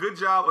 We've done a good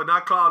job of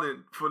not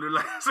clowning for the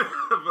last.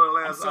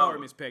 I'm sorry,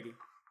 Miss Peggy.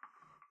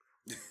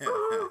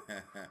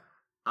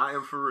 I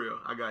am for real.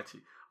 I got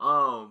you.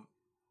 I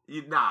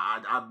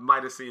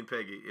might have seen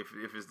Peggy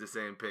if it's the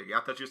same Peggy. I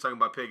thought you was talking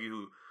about Peggy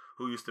who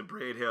used to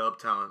braid hair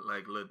uptown,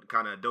 like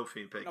kind of a dope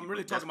fiend Peggy. I'm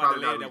really talking about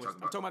the lady that was.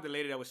 I'm talking about the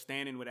lady that was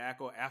standing with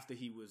Akko after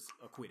he was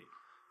acquitted.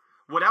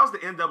 Well, that was the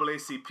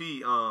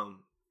NAACP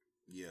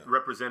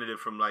representative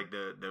from like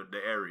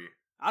the area.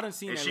 I didn't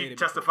see that lady. And she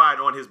testified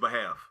on his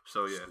behalf.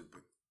 So yeah,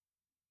 stupid.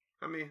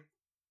 I mean,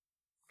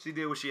 she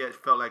did what she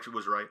felt like she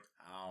was right.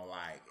 I don't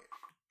like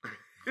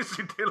it.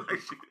 she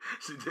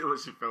did what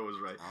she felt was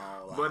right.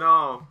 But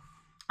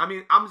I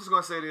mean, I'm just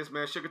gonna say this,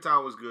 man.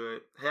 Sugartown was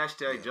good.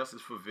 Hashtag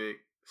Justice for Vic.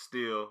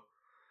 Still.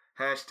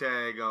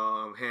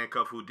 Hashtag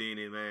handcuff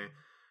Houdini, man.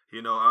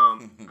 You know,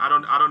 I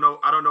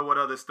don't know what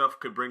other stuff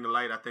could bring to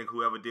light. I think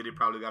whoever did it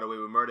probably got away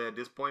with murder at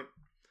this point.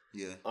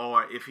 Yeah.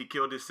 Or if he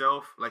killed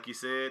himself, like you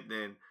said,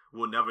 then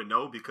we'll never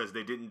know because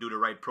they didn't do the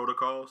right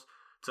protocols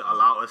to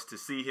allow us to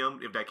see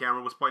him. If that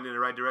camera was pointing in the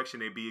right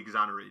direction, they'd be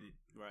exonerated.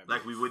 Right.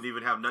 Like we wouldn't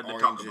even have nothing to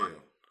talk about.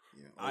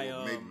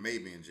 Yeah.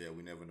 Maybe in jail.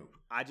 We never know.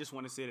 I just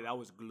want to say that I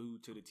was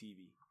glued to the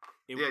TV.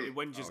 It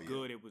wasn't just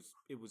good. It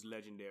was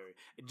legendary.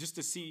 Just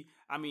to see.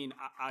 I mean,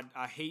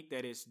 I hate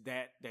that it's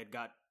that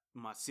got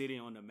my city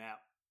on the map.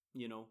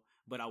 You know,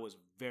 but I was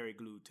very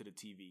glued to the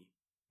TV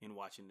in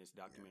watching this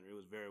documentary. It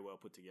was very well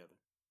put together.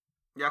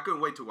 Yeah, I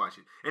couldn't wait to watch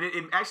it. And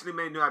it actually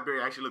made New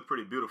Iberia actually look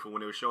pretty beautiful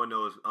when they were showing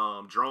those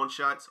drone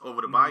shots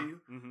over the bayou.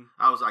 Mm-hmm.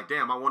 I was like,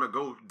 damn, I want to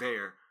go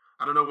there.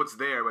 I don't know what's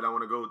there, but I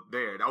want to go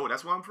there. Oh,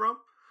 that's where I'm from?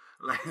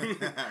 Like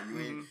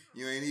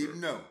you ain't even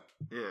know.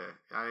 Yeah,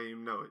 I didn't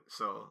even know it.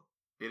 So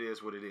it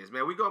is what it is.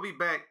 Man, we're going to be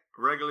back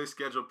regularly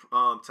scheduled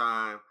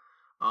time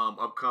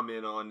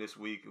upcoming on this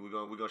week. We're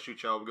gonna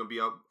shoot y'all. We're going to be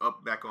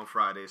up back on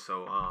Friday.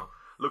 So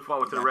look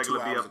forward to the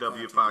regular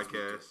BFW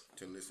podcast.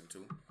 To listen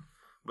to.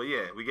 But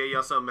yeah, we gave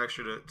y'all something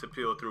extra to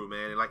peel through,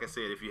 man. And like I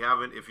said, if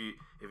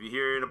you're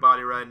hearing about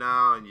it right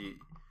now and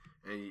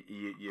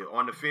you're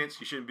on the fence,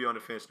 you shouldn't be on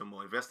the fence no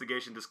more.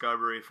 Investigation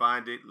Discovery,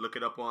 find it, look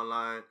it up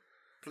online.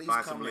 Please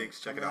find some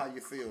links, check it out. How you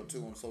feel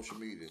too on social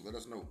media. Let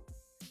us know.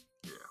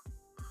 Yeah.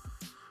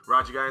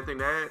 Rod, you got anything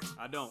to add?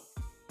 I don't.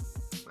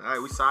 All right,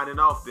 we signing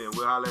off then.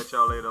 We'll holler at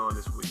y'all later on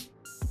this week.